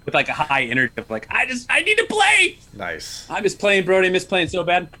with like a high energy of like I need to play. Nice. I miss playing, Brody. I miss playing so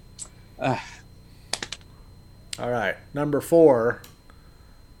bad. All right, number 4.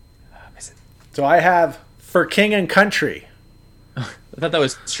 I miss it. So I have For King and Country. I thought that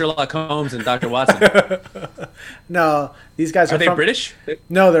was Sherlock Holmes and Dr. Watson. No, these guys are they from, British?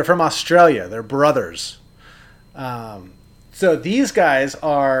 No, they're from Australia. They're brothers. So these guys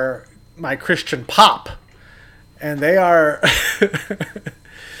are my Christian pop, and they are,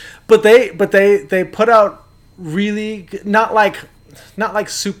 but they put out really not like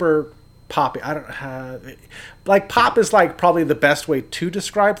super poppy. I don't like pop is like probably the best way to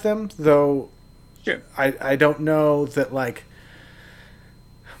describe them, though. Sure. I don't know that like.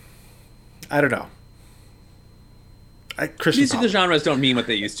 I don't know. Musical genres don't mean what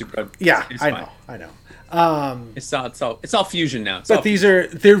they used to, bro. Yeah, it's I fine. know. It's all fusion now. But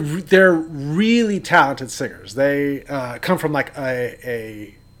they're really talented singers. They come from like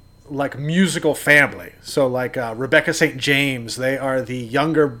a musical family. So like Rebecca St. James, they are the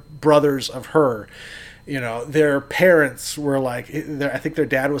younger brothers of her. Their parents were like, I think their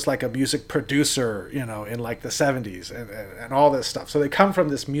dad was like a music producer, in like the 70s and all this stuff. So they come from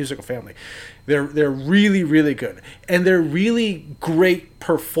this musical family. They're really, really good. And they're really great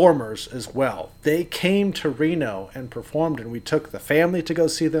performers as well. They came to Reno and performed, and we took the family to go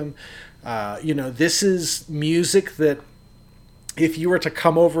see them. This is music that if you were to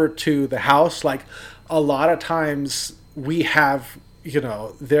come over to the house, like a lot of times we have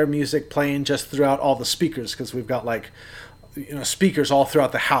their music playing just throughout all the speakers, because we've got like speakers all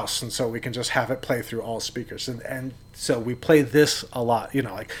throughout the house, and so we can just have it play through all speakers, and so we play this a lot.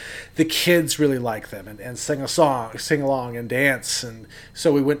 Like the kids really like them and sing along and dance. And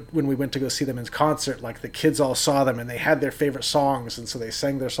so when we went to go see them in concert, like the kids all saw them and they had their favorite songs, and so they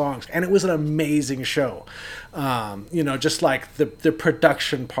sang their songs, and it was an amazing show. Just like the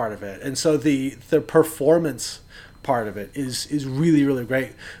production part of it, and so the performance part of it is really, really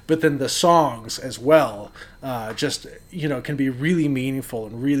great. But then the songs as well, just, can be really meaningful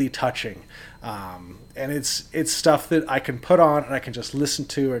and really touching. And it's stuff that I can put on and I can just listen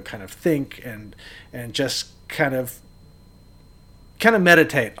to and kind of think and just kind of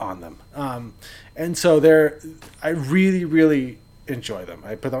meditate on them. And so I really, really enjoy them.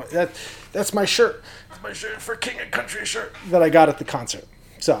 I put them, that's my shirt. It's my shirt for King and Country shirt that I got at the concert.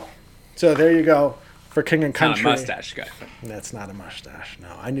 So there you go for King and Country. Not a mustache guy. That's not a mustache.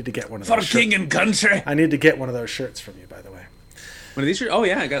 No, I need to get one of those. For King and Country. I need to get one of those shirts from you, by the way. One of these shirts? Oh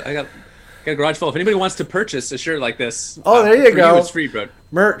yeah, I got a garage full. If anybody wants to purchase a shirt like this, there you go. It's free, bro.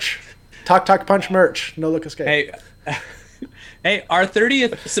 Merch. Talk Punch merch. No Look Escape. Hey, our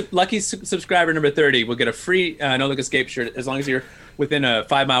 30th lucky subscriber, number 30, will get a free No Look Escape shirt as long as you're within a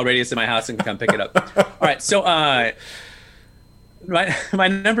 5-mile radius of my house and can come pick it up. All right, so my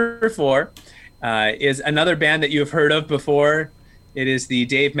number 4 is another band that you have heard of before. It is the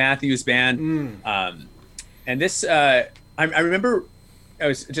Dave Matthews Band. And this, I remember I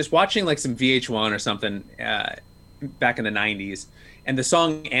was just watching like some VH1 or something back in the 90s, and the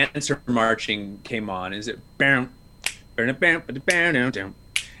song Answer Marching came on. Is it bam? And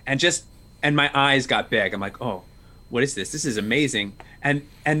my eyes got big. I'm like, oh, what is this? This is amazing. And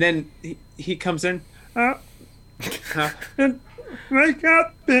then he comes in. Wake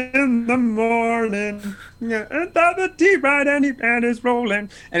up in the morning, and the tea right and the band is rolling.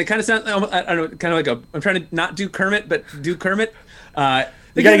 And it kind of sounds, I don't know, kind of like I'm trying to not do Kermit, but do Kermit. You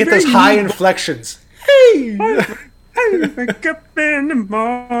gotta get those high inflections. Hey, wake up in the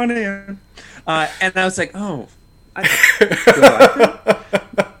morning. And I was like, oh. And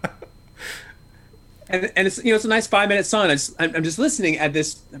it's it's a nice 5-minute song. I'm just listening at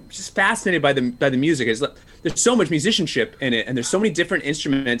this. I'm just fascinated by the music. There's so much musicianship in it, and there's so many different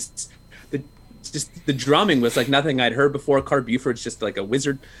instruments. Just the drumming was like nothing I'd heard before. Carl Buford's just like a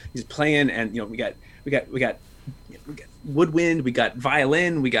wizard. He's playing, and we got woodwind, we got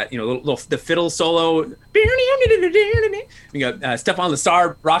violin, we got the fiddle solo. We got Stefan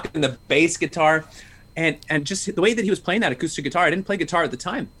Lassar rocking the bass guitar. And just the way that he was playing that acoustic guitar, I didn't play guitar at the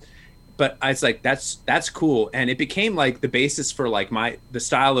time, but I was like, that's cool. And it became like the basis for like the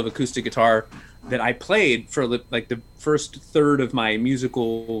style of acoustic guitar that I played for like the first third of my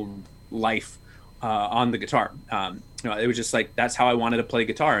musical life on the guitar. It was just like, that's how I wanted to play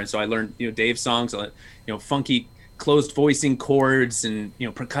guitar. And so I learned, Dave's songs, funky closed voicing chords and,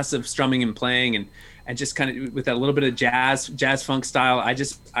 percussive strumming and playing and just kind of with that little bit of jazz funk style. I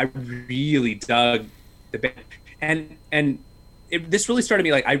really dug the band, and this really started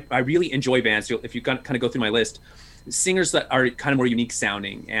me like I really enjoy bands. If you kind of go through my list, singers that are kind of more unique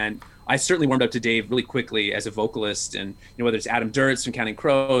sounding, and I certainly warmed up to Dave really quickly as a vocalist, and whether it's Adam Duritz from Counting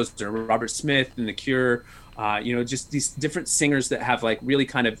Crows or Robert Smith and The Cure, just these different singers that have like really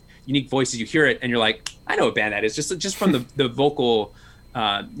kind of unique voices. You hear it and you're like, I know what band that is, just from the vocal,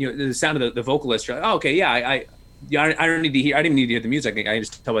 the sound of the vocalist. You're like, oh, okay, yeah, I don't need to hear. I didn't need to hear the music. I can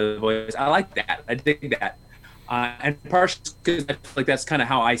just tell by the voice. I like that. I dig that. And partially because I feel like that's kind of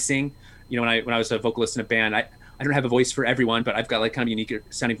how I sing. When I was a vocalist in a band, I don't have a voice for everyone, but I've got like kind of unique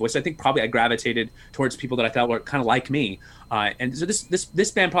sounding voice. So I think probably I gravitated towards people that I felt were kind of like me. And so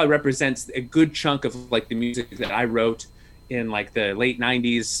this band probably represents a good chunk of like the music that I wrote in like the late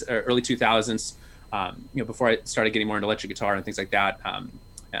 90s, or early 2000s. Before I started getting more into electric guitar and things like that.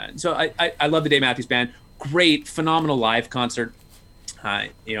 So I love the Dave Matthews Band. Great, phenomenal live concert.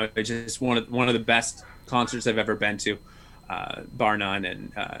 It's just one of the best concerts I've ever been to, bar none.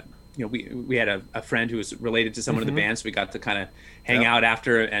 And we had a friend who was related to someone in the band, so we got to kind of hang out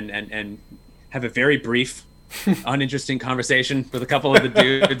after and have a very brief, uninteresting conversation with a couple of the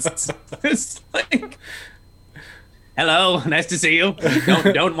dudes. It's like, hello, nice to see you.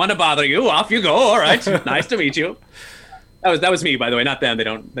 Don't want to bother you. Off you go. All right, nice to meet you. That was me, by the way, not them. They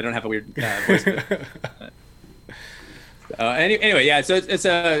don't have a weird voice. Anyway, yeah. So it's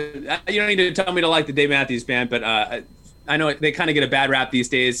you don't need to tell me to like the Dave Matthews Band, but I know they kind of get a bad rap these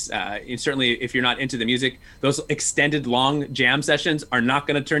days. And certainly, if you're not into the music, those extended, long jam sessions are not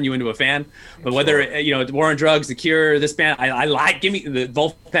going to turn you into a fan. But whether War on Drugs, The Cure, this band, I like. Give me the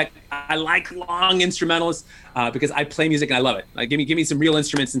Vulfpeck. I like long instrumentals because I play music and I love it. Like, give me some real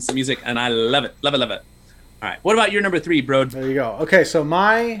instruments and some music, and I love it. Love it. All right. What about your number 3, bro? There you go. Okay, so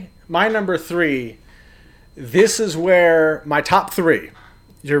my number 3. This is where my top 3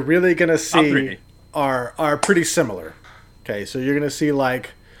 you're really gonna see are pretty similar. Okay, so you're gonna see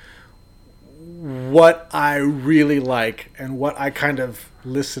like what I really like and what I kind of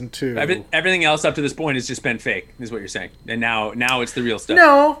listen to. Everything else up to this point has just been fake, is what you're saying, and now it's the real stuff.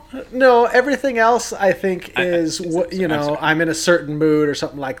 No, everything else I think is what I'm in a certain mood or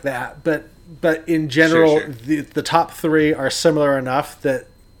something like that. But in general, Sure. the top three are similar enough that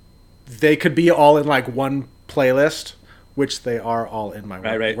they could be all in like one playlist, which they are all in my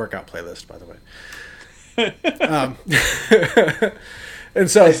workout playlist, by the way. And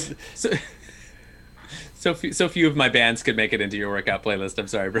so few of my bands could make it into your workout playlist. I'm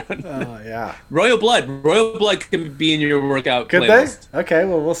sorry, bro. Oh yeah. Royal Blood can be in your workout could playlist. They? Okay,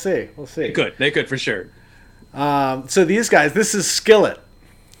 well we'll see. They could for sure. So these guys, this is Skillet.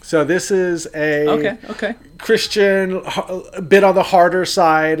 So this is a okay. Christian, a bit on the harder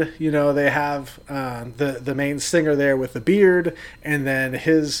side. They have the main singer there with the beard, and then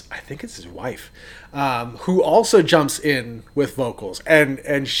I think it's his wife, who also jumps in with vocals,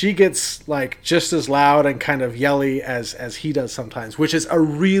 and she gets like just as loud and kind of yelly as he does sometimes, which is a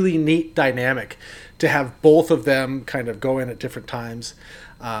really neat dynamic to have both of them kind of go in at different times.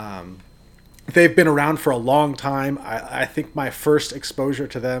 They've been around for a long time. I think my first exposure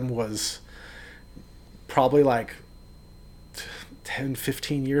to them was probably like 10,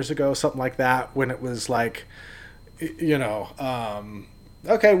 15 years ago, something like that, when it was like, okay,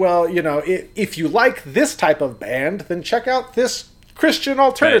 well, if you like this type of band, then check out this Christian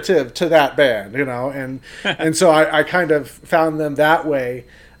alternative to that band, and so I kind of found them that way.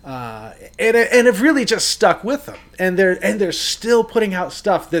 And have really just stuck with them, and they're still putting out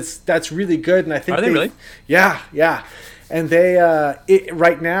stuff that's really good. And I think are they really? Yeah. And they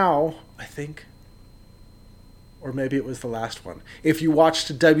right now, I think, or maybe it was the last one. If you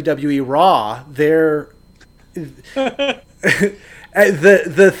watched WWE Raw, they're the theme. Are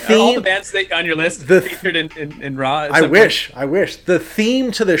all the bands on your list featured in Raw. I wish the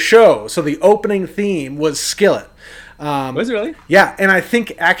theme to the show. So the opening theme was Skillet. Was it really? Yeah, and I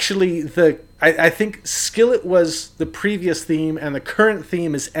think actually I think Skillet was the previous theme, and the current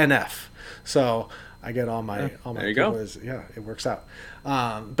theme is NF. So I get all my there you go. Yeah, it works out.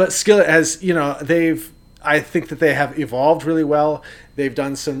 But Skillet has I think that they have evolved really well. They've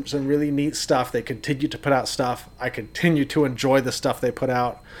done some really neat stuff. They continue to put out stuff. I continue to enjoy the stuff they put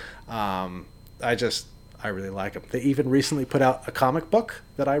out. I really like them. They even recently put out a comic book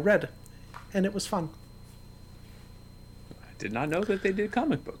that I read, and it was fun. Did not know that they did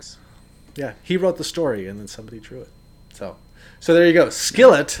comic books. Yeah, he wrote the story and then somebody drew it. So there you go.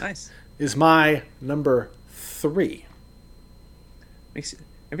 Skillet is my number 3.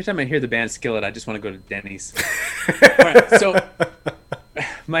 Every time I hear the band Skillet, I just want to go to Denny's. All right, so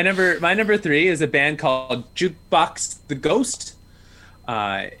my number 3 is a band called Jukebox the Ghost.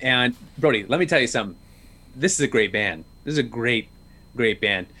 And Brody, let me tell you something. This is a great band. This is a great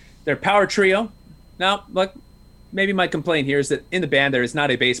band. They're a power trio. Now, look. Maybe my complaint here is that in the band there is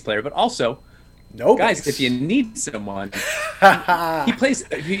not a bass player, but also, guys, if you need someone, he plays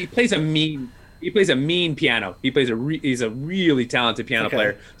a mean piano. He's a really talented piano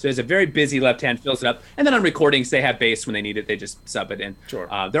player. So he has a very busy left hand, fills it up, and then on recordings they have bass when they need it. They just sub it in. Sure.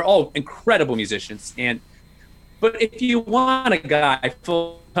 They're all incredible musicians, but if you want a guy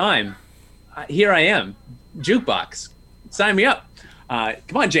full time, here I am, Jukebox. Sign me up.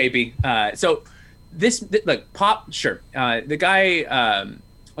 Come on, JB. So. This like pop, sure. The guy,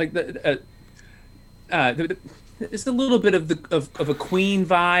 it's a little bit of a Queen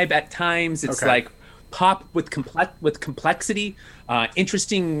vibe at times. It's like pop with complexity,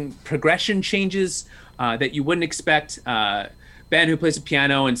 interesting progression changes that you wouldn't expect. Band who plays the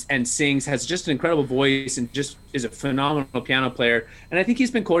piano and sings, has just an incredible voice and just is a phenomenal piano player. And I think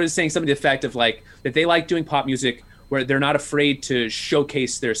he's been quoted as saying something to the effect of like that they like doing pop music where they're not afraid to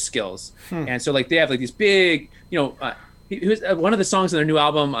showcase their skills. And so like they have like these big, one of the songs on their new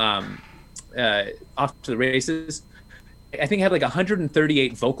album, Off to the Races, I think had like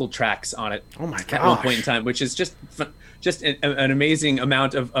 138 vocal tracks on it. Oh my gosh. At one point in time, which is just an amazing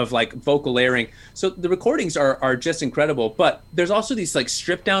amount of like vocal layering. So the recordings are just incredible, but there's also these like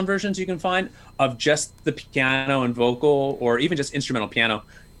stripped down versions you can find of just the piano and vocal, or even just instrumental piano.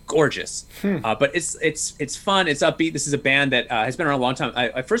 Gorgeous. But it's fun, it's upbeat. This is a band that has been around a long time.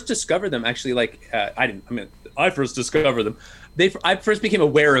 I first discovered them actually I first discovered them. I first became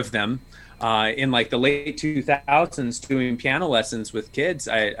aware of them in like the late 2000s doing piano lessons with kids.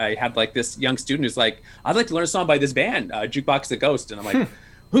 I had like this young student who's like, I'd like to learn a song by this band, Jukebox the Ghost. And I'm like,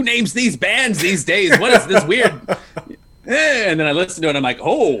 who names these bands these days? What is this weird? And then I listened to it and I'm like,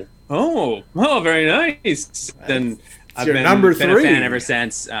 oh, very nice. Then I've been a fan ever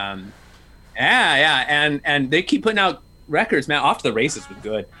since. And they keep putting out records, man. Off to the Races was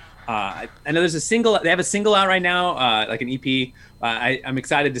good. I know there's a single. They have a single out right now, like an EP. I'm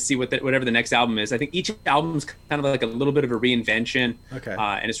excited to see whatever the next album is. I think each album's kind of like a little bit of a reinvention. Okay.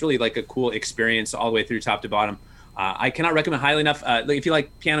 And it's really like a cool experience all the way through top to bottom. I cannot recommend highly enough. If you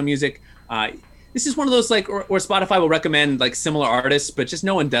like piano music, this is one of those like, or Spotify will recommend like similar artists, but just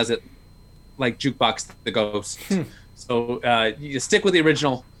no one does it like Jukebox the Ghost. So you just stick with the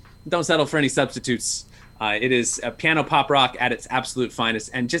original. Don't settle for any substitutes. It is a piano pop rock at its absolute finest,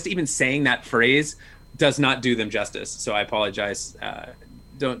 and just even saying that phrase does not do them justice. So I apologize.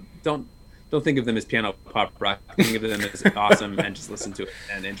 Don't think of them as piano pop rock. Think of them as awesome, and just listen to it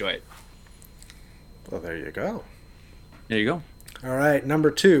and enjoy it. Well, there you go. There you go. All right, number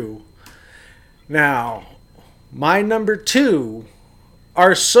 2. Now, my number 2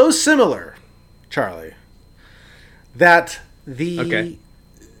 are so similar, Charlie, that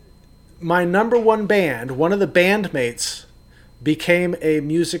my number 1 band, one of the bandmates,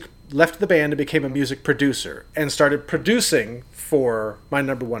 left the band and became a music producer and started producing for my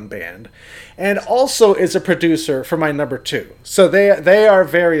number 1 band, and also is a producer for my number 2. So they are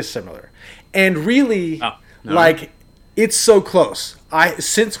very similar, and really, like, it's so close.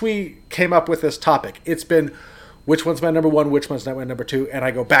 Since we came up with this topic, it's been which one's my number 1, which one's not my number 2, and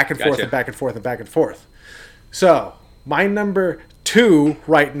I go back and forth and back and forth and back and forth. So my number 2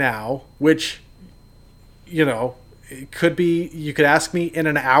 right now, which, you know, it could be, you could ask me in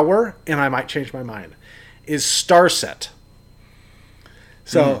an hour and I might change my mind, is Starset.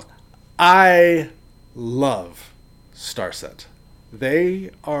 So I love Starset.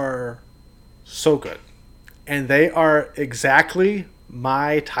 They are so good. And they are exactly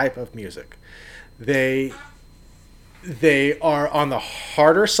my type of music. They are on the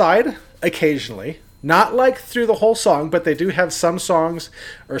harder side occasionally. Not like through the whole song, but they do have some songs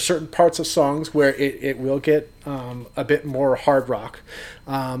or certain parts of songs where it will get a bit more hard rock.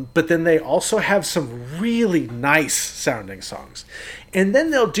 But then they also have some really nice sounding songs. And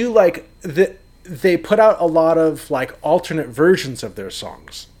then they'll do like, they put out a lot of like alternate versions of their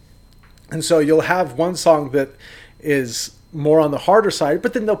songs. And so you'll have one song that is more on the harder side,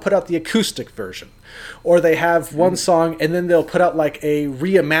 but then they'll put out the acoustic version. Or they have one song and then they'll put out like a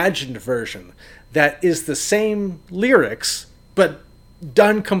reimagined version that is the same lyrics, but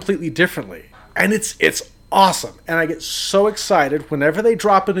done completely differently. And it's awesome. And I get so excited whenever they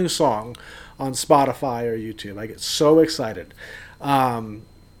drop a new song on Spotify or YouTube. I get so excited.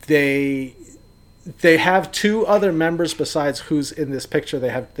 They have 2 other members besides who's in this picture. They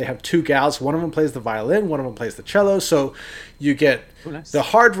have 2 gals. One of them plays the violin, one of them plays the cello. So you get the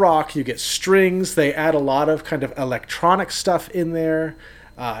hard rock, you get strings. They add a lot of kind of electronic stuff in there.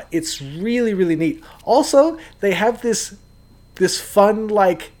 It's really, really neat. Also, they have this fun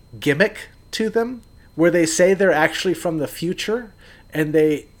like gimmick to them where they say they're actually from the future and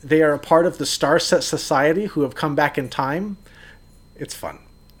they are a part of the Starset Society who have come back in time. It's fun.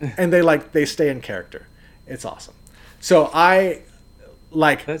 And they stay in character. It's awesome. So I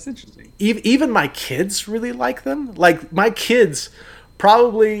like, that's interesting. Even my kids really like them. Like my kids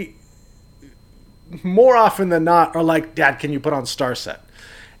probably more often than not are like, "Dad, can you put on Starset?"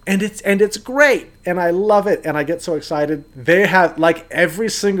 And it's great, and I love it, and I get so excited. They have like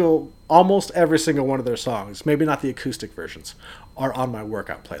almost every single one of their songs, maybe not the acoustic versions, are on my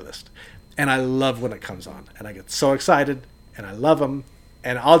workout playlist, and I love when it comes on, and I get so excited, and I love them,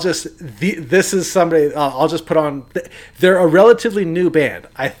 and this is somebody I'll just put on. They're a relatively new band.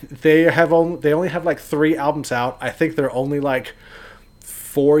 They only have like 3 albums out. I think they're only like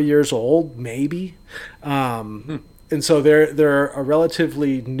 4 years old, maybe. And so they're a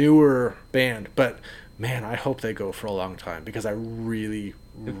relatively newer band, but man, I hope they go for a long time because I really,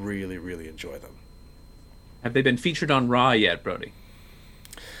 really, really enjoy them. Have they been featured on Raw yet, Brody?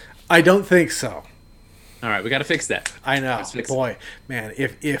 I don't think so. All right, we got to fix that. I know, boy, man.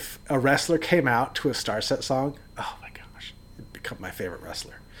 If a wrestler came out to a Starset song, oh my gosh, it'd become my favorite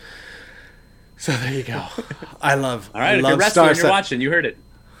wrestler. So there you go. I love. All right, I if love you're wrestling, Starset. you're watching. You heard it.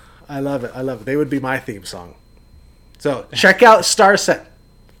 I love it. They would be my theme song. So check out Starset.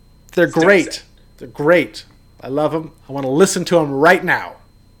 They're great. Starset. They're great. I love them. I want to listen to them right now.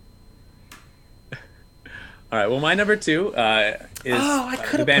 All right. Well, my number 2 is I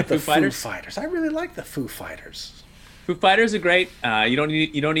could the have band put the Foo Fighters. I really like the Foo Fighters. Foo Fighters are great. You don't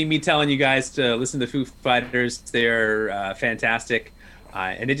need me telling you guys to listen to Foo Fighters. They're fantastic,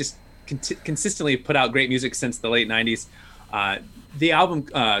 and they just consistently put out great music since the late '90s. The album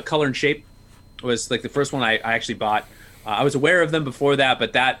Color and Shape was like the first one I actually bought. I was aware of them before that,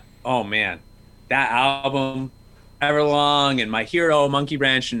 but that album, Everlong and My Hero, Monkey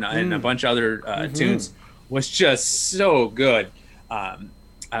Wrench, and a bunch of other tunes was just so good.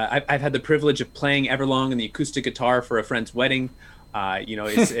 I've had the privilege of playing Everlong on the acoustic guitar for a friend's wedding.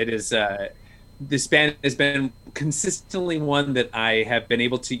 It is this band has been consistently one that I have been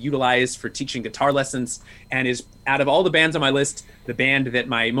able to utilize for teaching guitar lessons, and is, out of all the bands on my list, the band that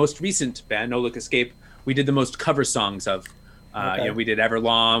my most recent band, No Look Escape, we did the most cover songs of. We did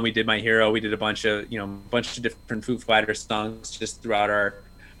Everlong, we did My Hero, we did a bunch of different Foo Fighters songs just throughout our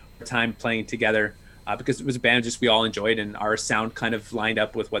time playing together, because it was a band just we all enjoyed, and our sound kind of lined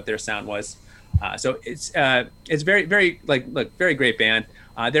up with what their sound was. So it's very, very very great band.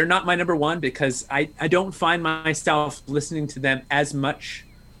 They're not my number one because I don't find myself listening to them as much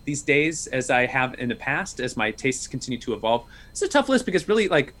these days as I have in the past, as my tastes continue to evolve. It's a tough list because really,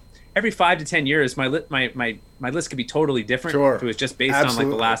 like, every 5 to 10 years, my list could be totally different. Sure. If it was just based Absolutely.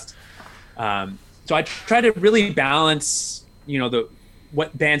 on like the last. So I try to really balance,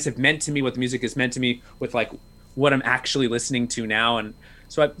 what bands have meant to me, what the music has meant to me, with like what I'm actually listening to now. And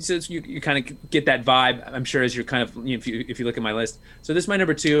so you kind of get that vibe, I'm sure, as you're kind of, if you look at my list. So this is my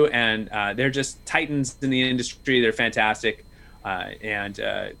number 2, and they're just titans in the industry. They're fantastic. And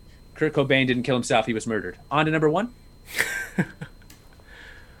Kurt Cobain didn't kill himself. He was murdered. On to number 1.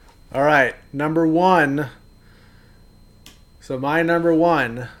 All right, number 1. So my number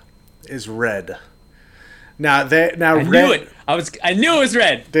 1 is Red. I knew it. I knew it was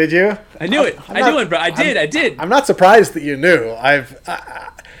Red. Did you? I knew it. I knew it, bro. I did. I I'm not surprised that you knew. I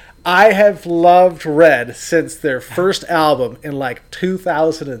have loved Red since their first album in like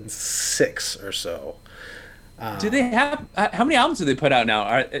 2006 or so. Do they have how many albums do they put out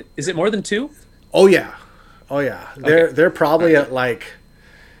now? Is it more than 2? Oh yeah. Okay. They're probably at like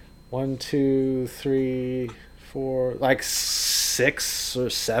 1, 2, 3, 4, like 6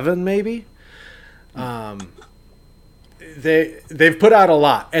 or 7 maybe. They've put out a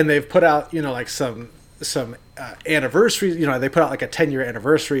lot, and they've put out like some anniversaries. They put out like a 10-year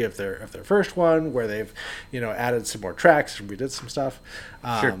anniversary of their first one, where they've added some more tracks and we did some stuff.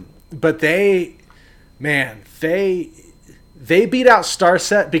 Sure. But they beat out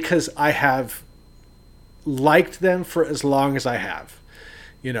Starset because I have liked them for as long as I have.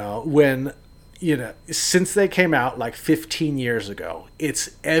 Since they came out like 15 years ago, it's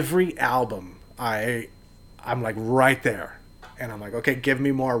every album I'm like right there, and I'm like, okay, give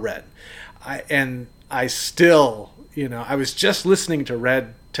me more Red. I still, I was just listening to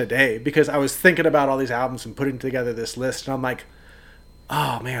Red today because I was thinking about all these albums and putting together this list, and I'm like,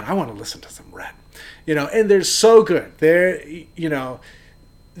 oh man, I want to listen to some Red, and they're so good. They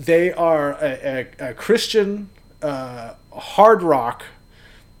are a Christian hard rock.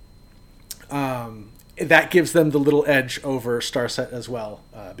 That gives them the little edge over Starset as well,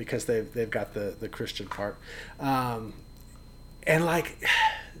 because they've got the Christian part, and like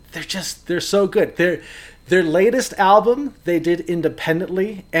they're so good. Their latest album they did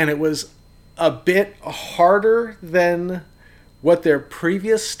independently, and it was a bit harder than what their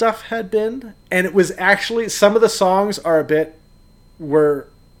previous stuff had been, and it was actually, some of the songs were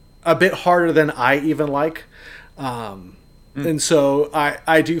a bit harder than I even like, and so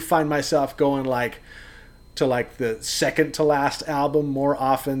I do find myself going to the second to last album more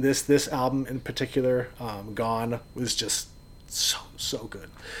often. This album in particular, Gone, was just so good.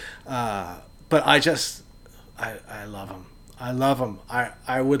 But I love them. I love them.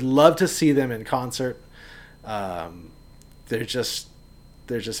 I would love to see them in concert. They're just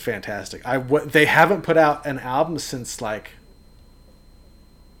fantastic. They haven't put out an album since like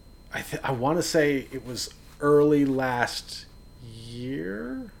I want to say it was early last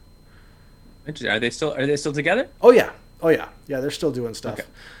year. Are they still together? Oh yeah. They're still doing stuff. Okay.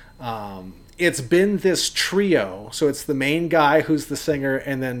 It's been this trio, so it's the main guy who's the singer,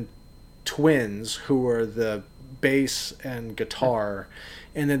 and then twins who are the bass and guitar,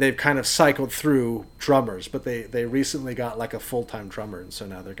 and then they've kind of cycled through drummers. But they recently got like a full-time drummer, and so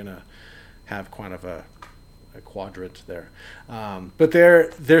now they're gonna have kind of a quadrant there. But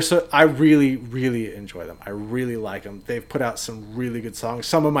they're so, I really enjoy them. I really like them. They've put out some really good songs.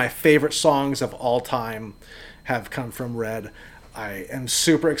 Some of my favorite songs of all time have come from Red. I am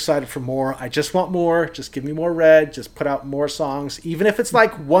super excited for more. I just want more. Just give me more Red. Just put out more songs. Even if it's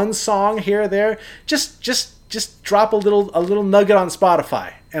like one song here or there, just drop a little nugget on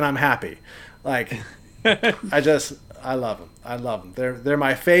Spotify, and I'm happy. Like, I love them. I love them. They're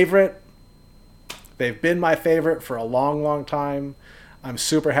my favorite. They've been my favorite for a long time. I'm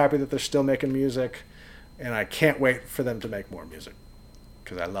super happy that they're still making music, and I can't wait for them to make more music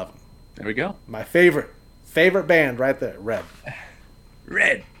because I love them. There we go. My favorite band right there, Red.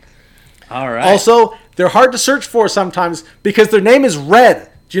 Red. All right. Also, they're hard to search for sometimes because their name is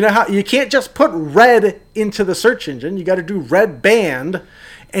Red. Do you know how you can't just put Red into the search engine? You got to do Red Band,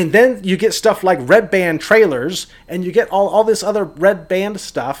 And then you get stuff like Red Band trailers, and you get all this other Red Band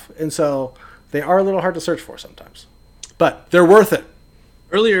stuff, and so they are a little hard to search for sometimes. But they're worth it.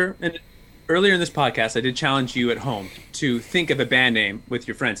 Earlier in this podcast, I did challenge you at home to think of a band name with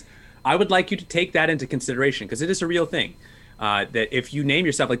your friends. I would like you to take that into consideration, because it is a real thing. That if you name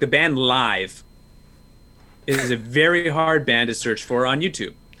yourself, like the band Live is a very hard band to search for on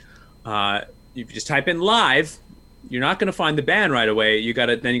YouTube. If you just type in Live, you're not going to find the band right away. You got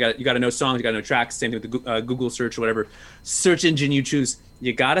to know songs, you got to know tracks. Same thing with the Google search or whatever search engine you choose.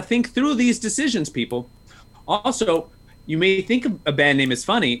 You got to think through these decisions, people. Also, you may think a band name is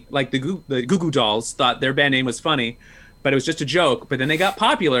funny, like the Goo Goo Dolls thought their band name was funny, but it was just a joke. But then they got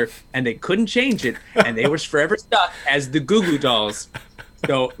popular and they couldn't change it, and they were forever stuck as the Goo Goo Dolls.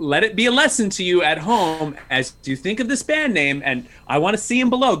 So let it be a lesson to you at home as you think of this band name, and I want to see them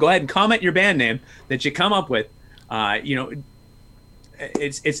below. Go ahead and comment your band name that you come up with.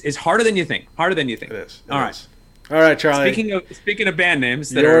 It's harder than you think. Harder than you think. It is. All right. All right, Charlie. Speaking of band names,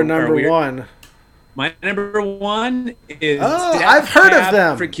 that your are number weird, one. My number one is I've heard of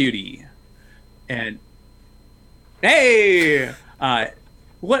them. For Cutie, and hey,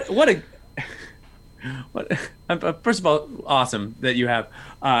 what first of all, awesome that you have.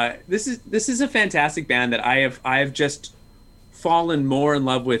 This is a fantastic band that I have just fallen more in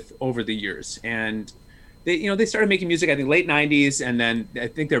love with over the years, and they started making music I think late '90s, and then I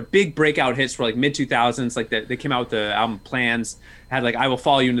think their big breakout hits were like mid 2000s. Like they came out with the album Plans, had like I Will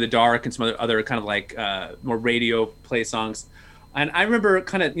Follow You Into the Dark and some other kind of like more radio play songs. And I remember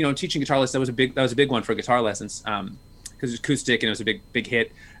kind of teaching guitar lessons. That was a big one for guitar lessons because it's acoustic and it was a big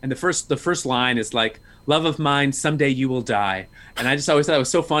hit. And the first line is like, "Love of mine, someday you will die." And I just always thought it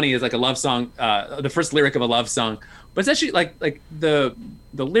was so funny as like a love song, the first lyric of a love song. But it's actually like the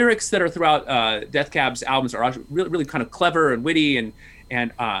lyrics that are throughout Death Cab's albums are actually really, really kind of clever and witty, and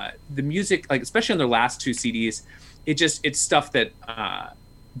the music, like especially on their last two CDs, it's stuff that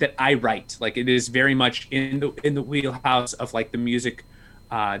I write. Like it is very much in the wheelhouse of like the music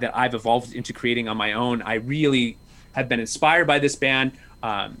that I've evolved into creating on my own. I really have been inspired by this band.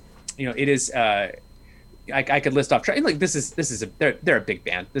 It is. I could list off like they're a big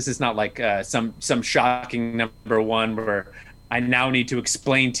band. This is not like some shocking number one where I now need to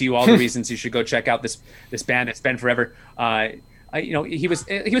explain to you all the reasons you should go check out this band that's been forever. He was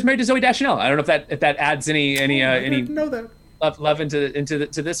married to Zooey Deschanel. I don't know if that adds any know that. love into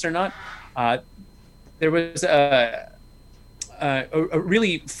this or not. There was a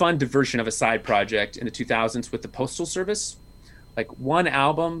really fun diversion of a side project in the 2000s with the Postal Service. Like one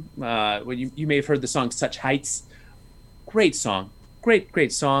album, you may have heard the song "Such Heights." Great song,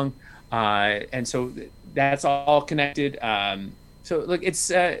 great song, and so that's all connected. So look,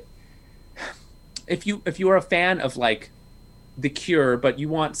 it's if you are a fan of like The Cure, but you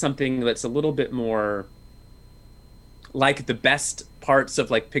want something that's a little bit more like the best parts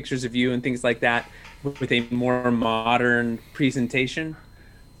of like Pictures of You and things like that, with a more modern presentation.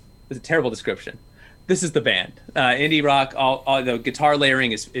 It's a terrible description. This is the band. Indie rock, all the guitar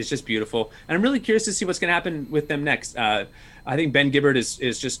layering is just beautiful. And I'm really curious to see what's going to happen with them next. I think Ben Gibbard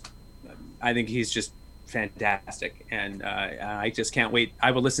is just, I think he's just fantastic. And I just can't wait.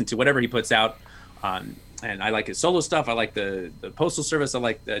 I will listen to whatever he puts out. And I like his solo stuff. I like the Postal Service. I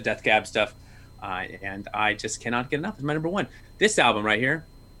like the Death Cab stuff. And I just cannot get enough. It's my number one. This album right here,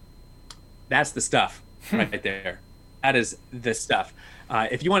 that's the stuff right there. That is the stuff.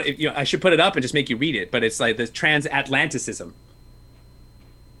 If you want, I should put it up and just make you read it. But it's like the transatlanticism.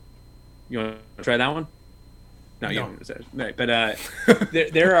 You want to try that one? No. You don't. Right. But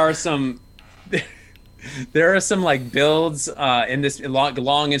there are some like builds in this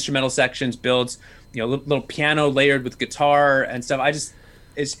long instrumental sections, builds, little piano layered with guitar and stuff.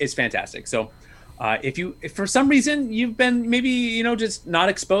 It's fantastic. So if for some reason you've been maybe just not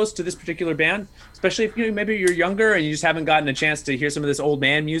exposed to this particular band, especially if maybe you're younger and you just haven't gotten a chance to hear some of this old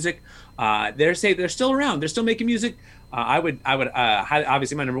man music, they're still around. They're still making music. I would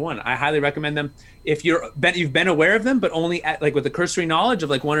obviously my number one. I highly recommend them. If you've been aware of them, but only with a cursory knowledge of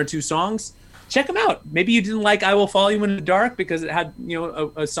like one or two songs, check them out. Maybe you didn't like "I Will Follow You Into the Dark" because it had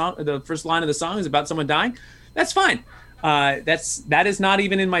a song. The first line of the song is about someone dying. That's fine. That is not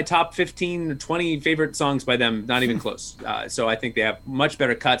even in my top 15 20 favorite songs by them, not even close. So I think they have much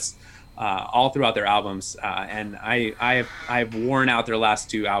better cuts all throughout their albums, and I've worn out their last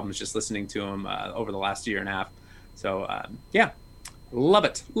two albums just listening to them over the last year and a half. So yeah, love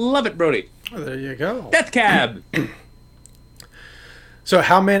it, Brody. Oh, there you go. Death Cab. So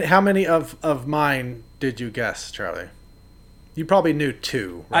how many of mine did you guess, Charlie? You probably knew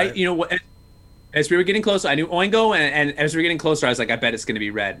two, right? as we were getting closer, I knew Oingo, and as we were getting closer, I was like, I bet it's going to be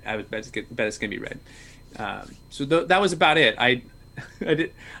Red. I bet it's going to be Red. So that was about it.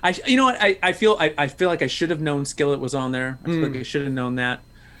 You know what? I feel like I should have known Skillet was on there. I feel like I should have known that.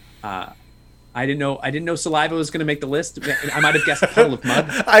 I didn't know Saliva was going to make the list. I might have guessed Puddle of Mud.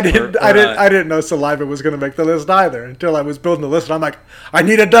 I didn't know Saliva was going to make the list either until I was building the list, and I'm like, I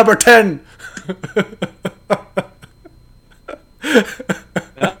need a number 10.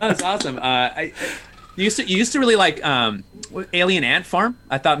 That's awesome. You used to really like Alien Ant Farm.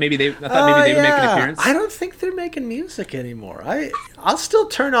 I thought maybe they would make an appearance. I don't think they're making music anymore. I'll still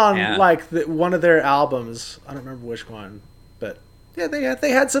turn on like one of their albums. I don't remember which one, but yeah,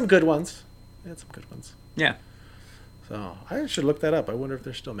 they had some good ones. They had some good ones. Yeah. So I should look that up. I wonder if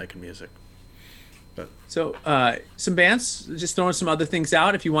they're still making music. But so some bands, just throwing some other things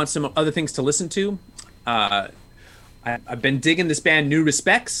out. If you want some other things to listen to, I've been digging this band New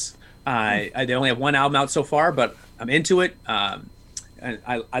Respects. They only have one album out so far, but I'm into it. And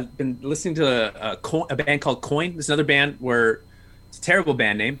I've been listening to a band called Coin. This is another band where it's a terrible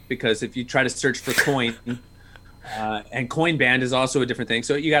band name, because if you try to search for Coin, and Coin Band is also a different thing.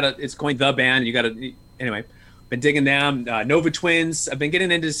 So it's Coin the Band. Anyway, been digging them. Nova Twins. I've been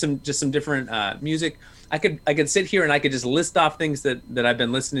getting into some different music. I could sit here and I could just list off things that I've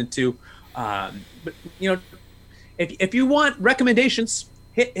been listening to. But if you want recommendations,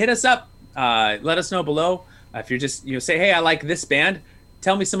 hit us up. Let us know below. If you're just say, hey, I like this band,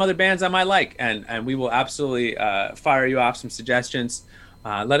 tell me some other bands I might like, and we will absolutely fire you off some suggestions.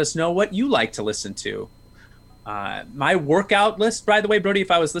 Let us know what you like to listen to. My workout list, by the way, Brody,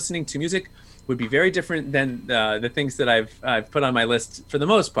 if I was listening to music, would be very different than the things that I've put on my list for the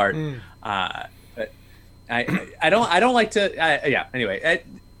most part. But I don't like to. Yeah. Anyway,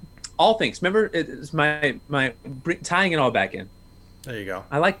 all things. Remember, it's my tying it all back in. There you go.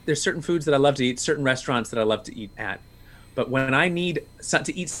 There's certain foods that I love to eat, certain restaurants that I love to eat at. But when I need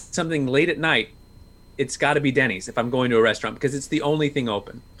to eat something late at night, it's got to be Denny's if I'm going to a restaurant, because it's the only thing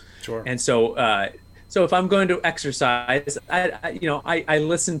open. Sure. And so if I'm going to exercise, I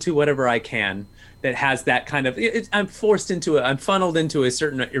listen to whatever I can that has that kind of. I'm funneled into a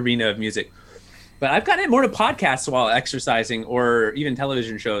certain arena of music. But I've gotten more to podcasts while exercising, or even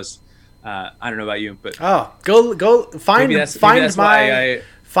television shows. I don't know about you, but go find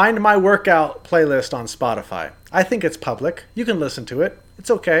my workout playlist on Spotify. I think it's public. You can listen to it. It's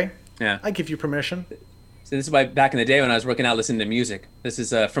okay. Yeah, I give you permission. So this is why back in the day when I was working out listening to music. This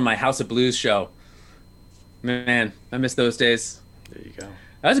is from my House of Blues show. Man, I miss those days. There you go.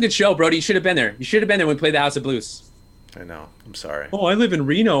 That was a good show, Brody. You should have been there. You should have been there when we played the House of Blues. I know. I'm sorry. Oh, I live in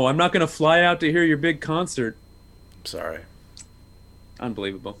Reno. I'm not going to fly out to hear your big concert. I'm sorry.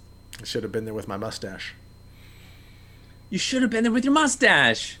 Unbelievable. I should have been there with my mustache. You should have been there with your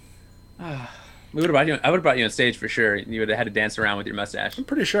mustache. I would have brought you on stage for sure. You would have had to dance around with your mustache. I'm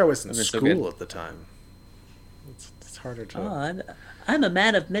pretty sure I was in school at the time. It's harder to. Oh, I'm a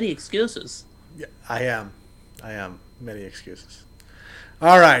man of many excuses. Yeah, I am. Many excuses.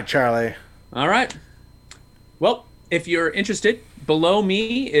 All right, Charlie. All right. Well, if you're interested, below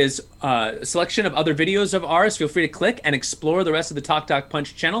me is a selection of other videos of ours. Feel free to click and explore the rest of the Talk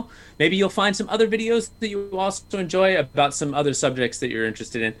Punch channel. Maybe you'll find some other videos that you also enjoy about some other subjects that you're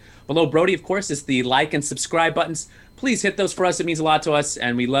interested in. Below Brody, of course, is the like and subscribe buttons. Please hit those for us. It means a lot to us,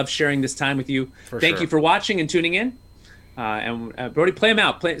 and we love sharing this time with you. Thank you for watching and tuning in. And Brody, play them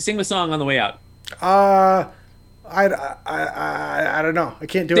out. Sing the song on the way out. I don't know. I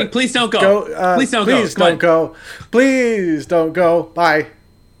can't do it. Please don't go. Please don't go. Please don't go. Bye.